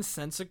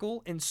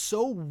nonsensical and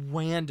so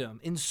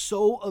random and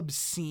so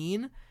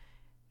obscene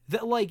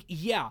that, like,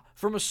 yeah,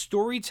 from a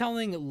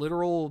storytelling,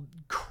 literal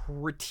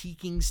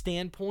critiquing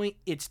standpoint,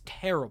 it's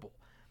terrible.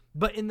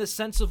 But in the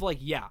sense of, like,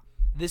 yeah,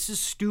 this is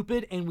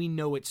stupid and we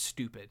know it's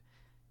stupid,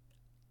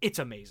 it's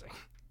amazing.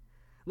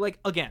 Like,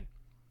 again,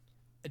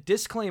 a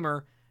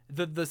disclaimer,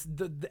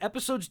 the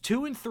episodes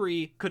 2 and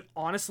 3 could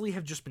honestly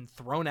have just been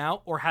thrown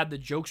out or had the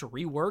jokes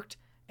reworked,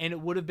 and it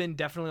would have been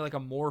definitely like a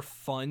more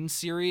fun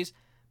series.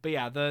 But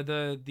yeah,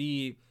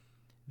 the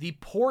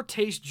poor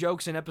taste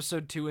jokes in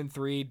episode 2 and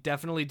 3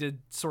 definitely did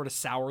sort of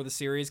sour the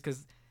series,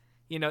 because,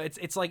 you know,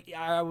 it's like,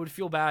 I would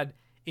feel bad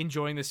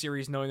enjoying the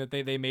series knowing that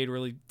they made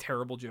really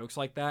terrible jokes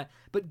like that.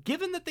 But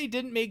given that they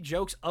didn't make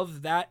jokes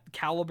of that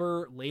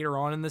caliber later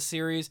on in the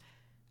series,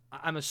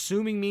 I'm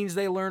assuming means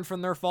they learned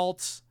from their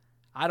faults.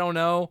 I don't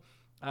know.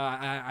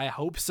 I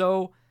hope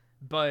so.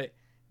 But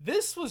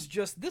this was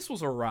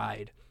a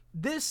ride.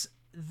 This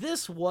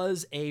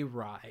was a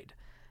ride.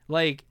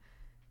 Like,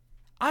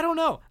 I don't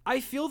know. I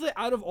feel that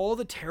out of all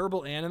the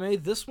terrible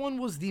anime, this one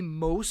was the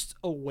most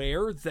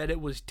aware that it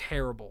was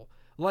terrible.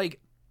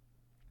 Like,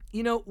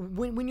 you know,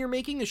 when you're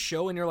making a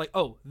show and you're like,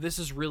 oh, this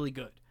is really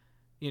good,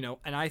 you know,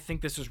 and I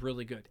think this is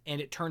really good,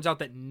 and it turns out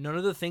that none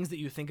of the things that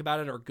you think about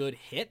it are good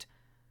hit,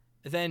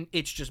 then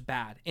it's just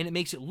bad. And it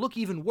makes it look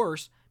even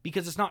worse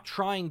because it's not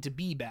trying to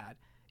be bad.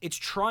 It's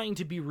trying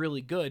to be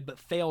really good, but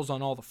fails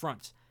on all the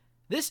fronts.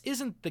 This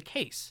isn't the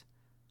case.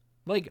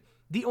 Like,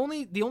 the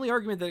only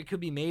argument that it could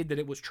be made that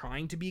it was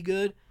trying to be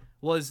good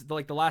was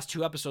the last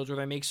 2 episodes where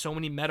they make so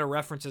many meta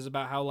references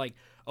about how, like,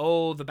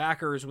 oh, the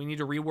backers, we need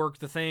to rework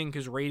the thing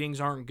because ratings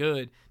aren't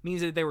good,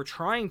 means that they were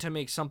trying to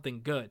make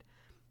something good.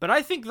 But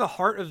I think the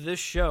heart of this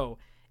show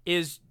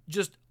is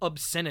just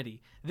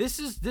obscenity. This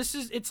is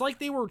it's like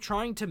they were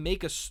trying to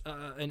make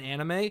an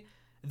anime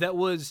that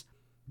was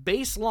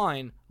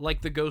baseline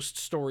like the Ghost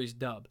Stories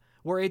dub,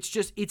 where it's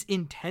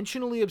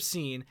intentionally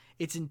obscene,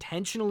 it's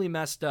intentionally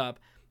messed up,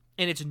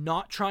 and it's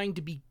not trying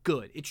to be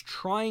good. It's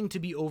trying to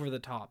be over the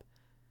top.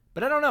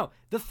 But I don't know.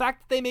 The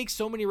fact that they make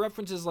so many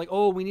references like,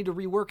 oh, we need to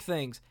rework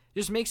things,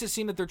 just makes it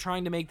seem that they're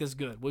trying to make this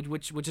good,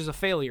 which is a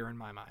failure in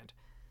my mind.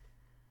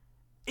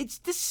 this is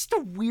just a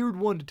weird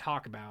one to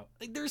talk about.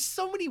 Like, there's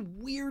so many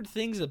weird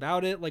things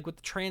about it, like with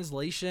the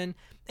translation,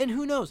 and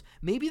who knows,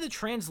 maybe the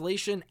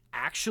translation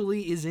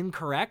actually is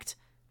incorrect,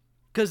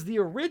 because the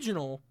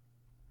original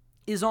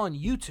is on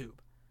YouTube.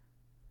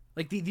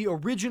 Like, the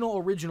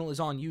original is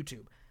on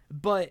YouTube,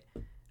 but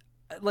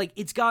like,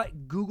 it's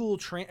got Google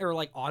or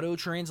like auto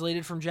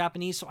translated from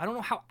Japanese, so I don't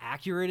know how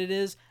accurate it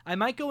is. I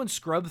might go and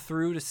scrub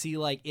through to see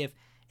like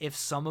if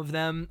some of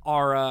them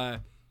are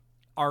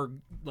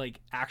like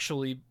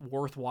actually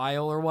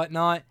worthwhile or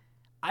whatnot.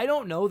 I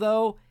don't know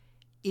though.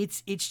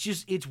 It's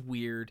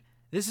weird.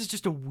 This is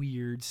just a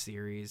weird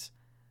series.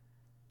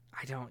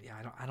 I don't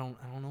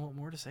know what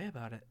more to say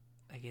about it.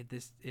 Like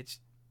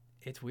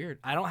it's weird.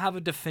 I don't have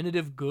a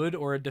definitive good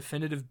or a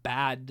definitive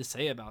bad to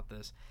say about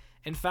this.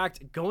 In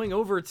fact, going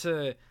over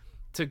to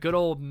good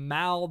old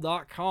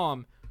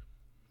mal.com,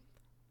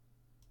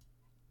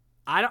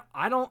 I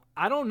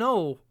don't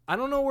know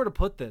where to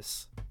put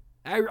this.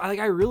 I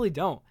really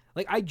don't.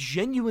 Like, I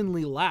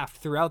genuinely laughed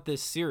throughout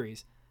this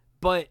series,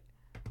 but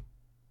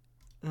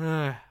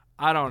I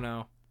don't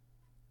know.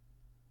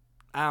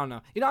 You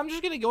know, I'm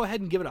just going to go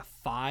ahead and give it a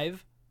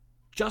 5.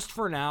 Just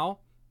for now,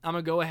 I'm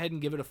going to go ahead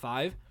and give it a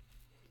 5.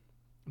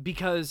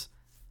 Because,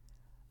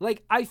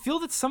 like, I feel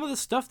that some of the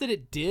stuff that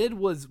it did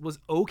was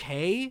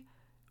okay.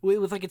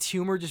 With like, its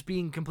humor just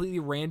being completely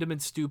random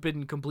and stupid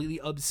and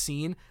completely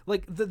obscene.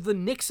 Like, the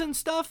Nixon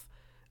stuff,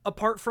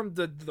 apart from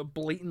the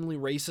blatantly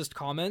racist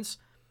comments,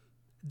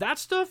 that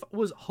stuff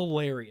was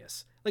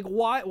hilarious. Like,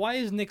 why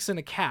is Nixon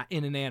a cat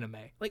in an anime?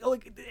 Like,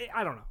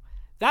 I don't know.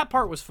 That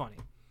part was funny.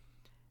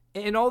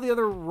 And all the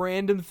other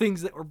random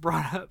things that were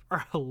brought up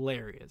are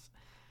hilarious.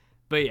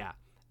 But yeah,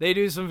 they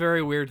do some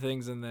very weird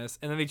things in this,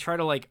 and then they try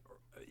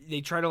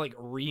to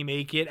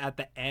remake it at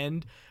the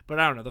end. But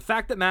I don't know. The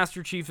fact that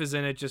Master Chief is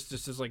in it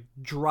just like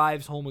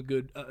drives home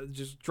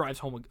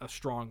a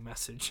strong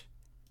message.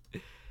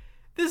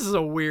 This is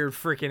a weird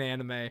freaking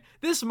anime.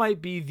 This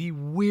might be the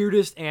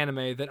weirdest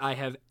anime that I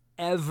have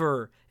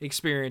ever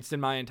experienced in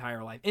my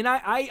entire life. And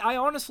I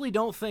honestly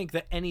don't think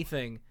that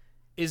anything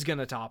is going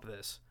to top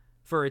this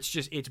for its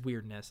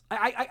weirdness.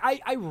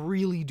 I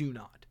really do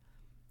not.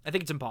 I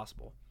think it's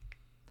impossible.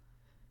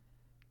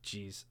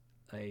 Jeez.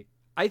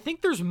 I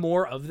think there's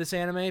more of this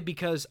anime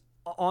because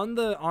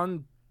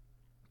on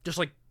just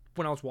like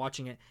when I was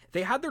watching it,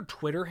 they had their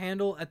Twitter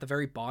handle at the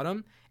very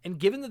bottom. And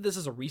given that this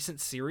is a recent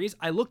series,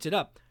 I looked it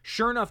up.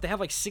 Sure enough, they have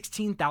like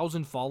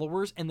 16,000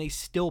 followers and they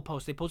still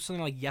post. They posted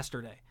something like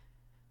yesterday.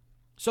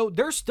 So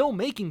they're still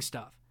making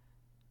stuff.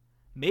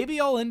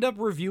 Maybe I'll end up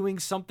reviewing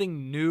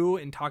something new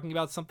and talking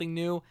about something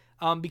new.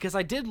 Because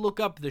I did look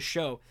up the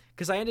show.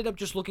 Because I ended up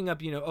just looking up,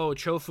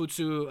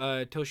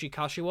 Chofutsu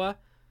Toshikashiwa.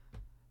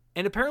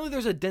 And apparently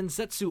there's a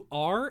Densetsu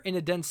R and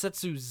a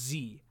Densetsu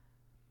Z,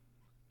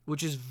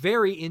 which is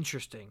very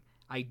interesting.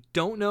 I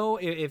don't know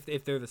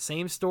if they're the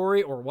same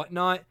story or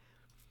whatnot,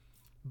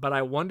 but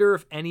I wonder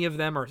if any of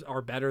them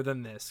are better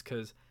than this,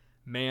 because,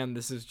 man,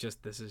 this is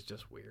just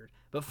weird.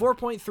 But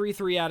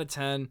 4.33 out of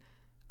 10,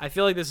 I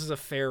feel like this is a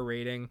fair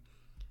rating.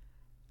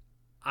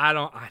 I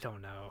don't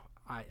know.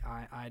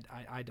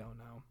 I don't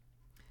know.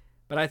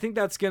 But I think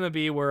that's going to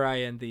be where I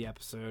end the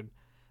episode.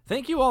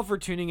 Thank you all for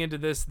tuning into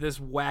this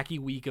wacky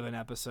week of an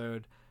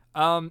episode.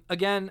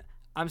 Again,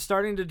 I'm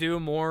starting to do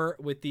more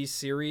with these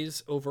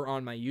series over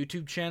on my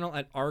YouTube channel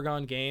at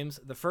Argon Games.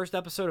 The first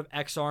episode of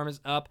X-Arm is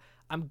up.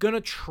 I'm going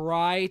to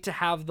try to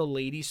have the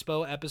Lady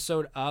Spo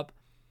episode up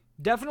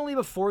definitely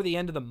before the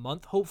end of the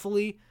month,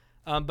 hopefully.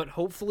 But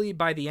hopefully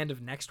by the end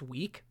of next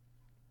week.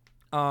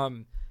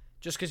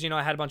 Just because,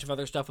 I had a bunch of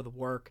other stuff with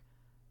work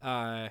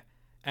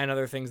and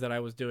other things that I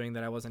was doing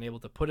that I wasn't able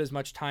to put as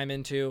much time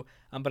into.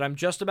 But I'm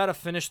just about to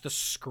finish the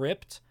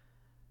script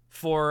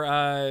for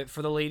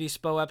the Lady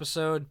Spo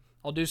episode.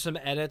 I'll do some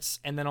edits,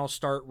 and then I'll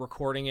start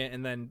recording it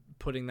and then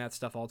putting that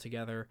stuff all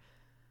together.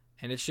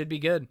 And it should be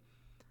good.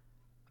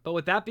 But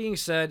with that being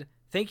said,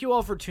 thank you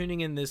all for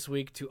tuning in this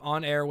week to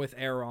On Air with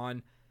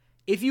Aaron.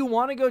 If you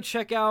want to go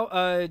check out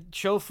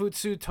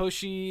Chofutsu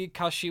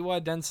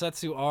Toshikashiwa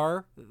Densetsu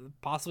R,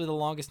 possibly the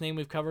longest name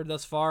we've covered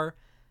thus far,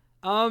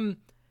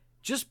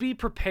 just be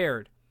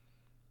prepared.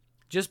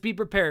 Just be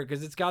prepared,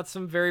 because it's got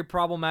some very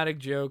problematic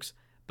jokes,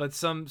 but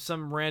some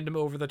random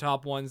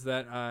over-the-top ones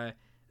that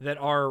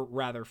are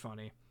rather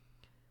funny.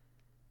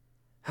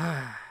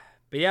 But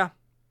yeah,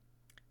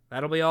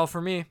 that'll be all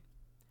for me.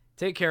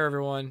 Take care,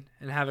 everyone,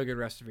 and have a good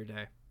rest of your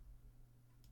day.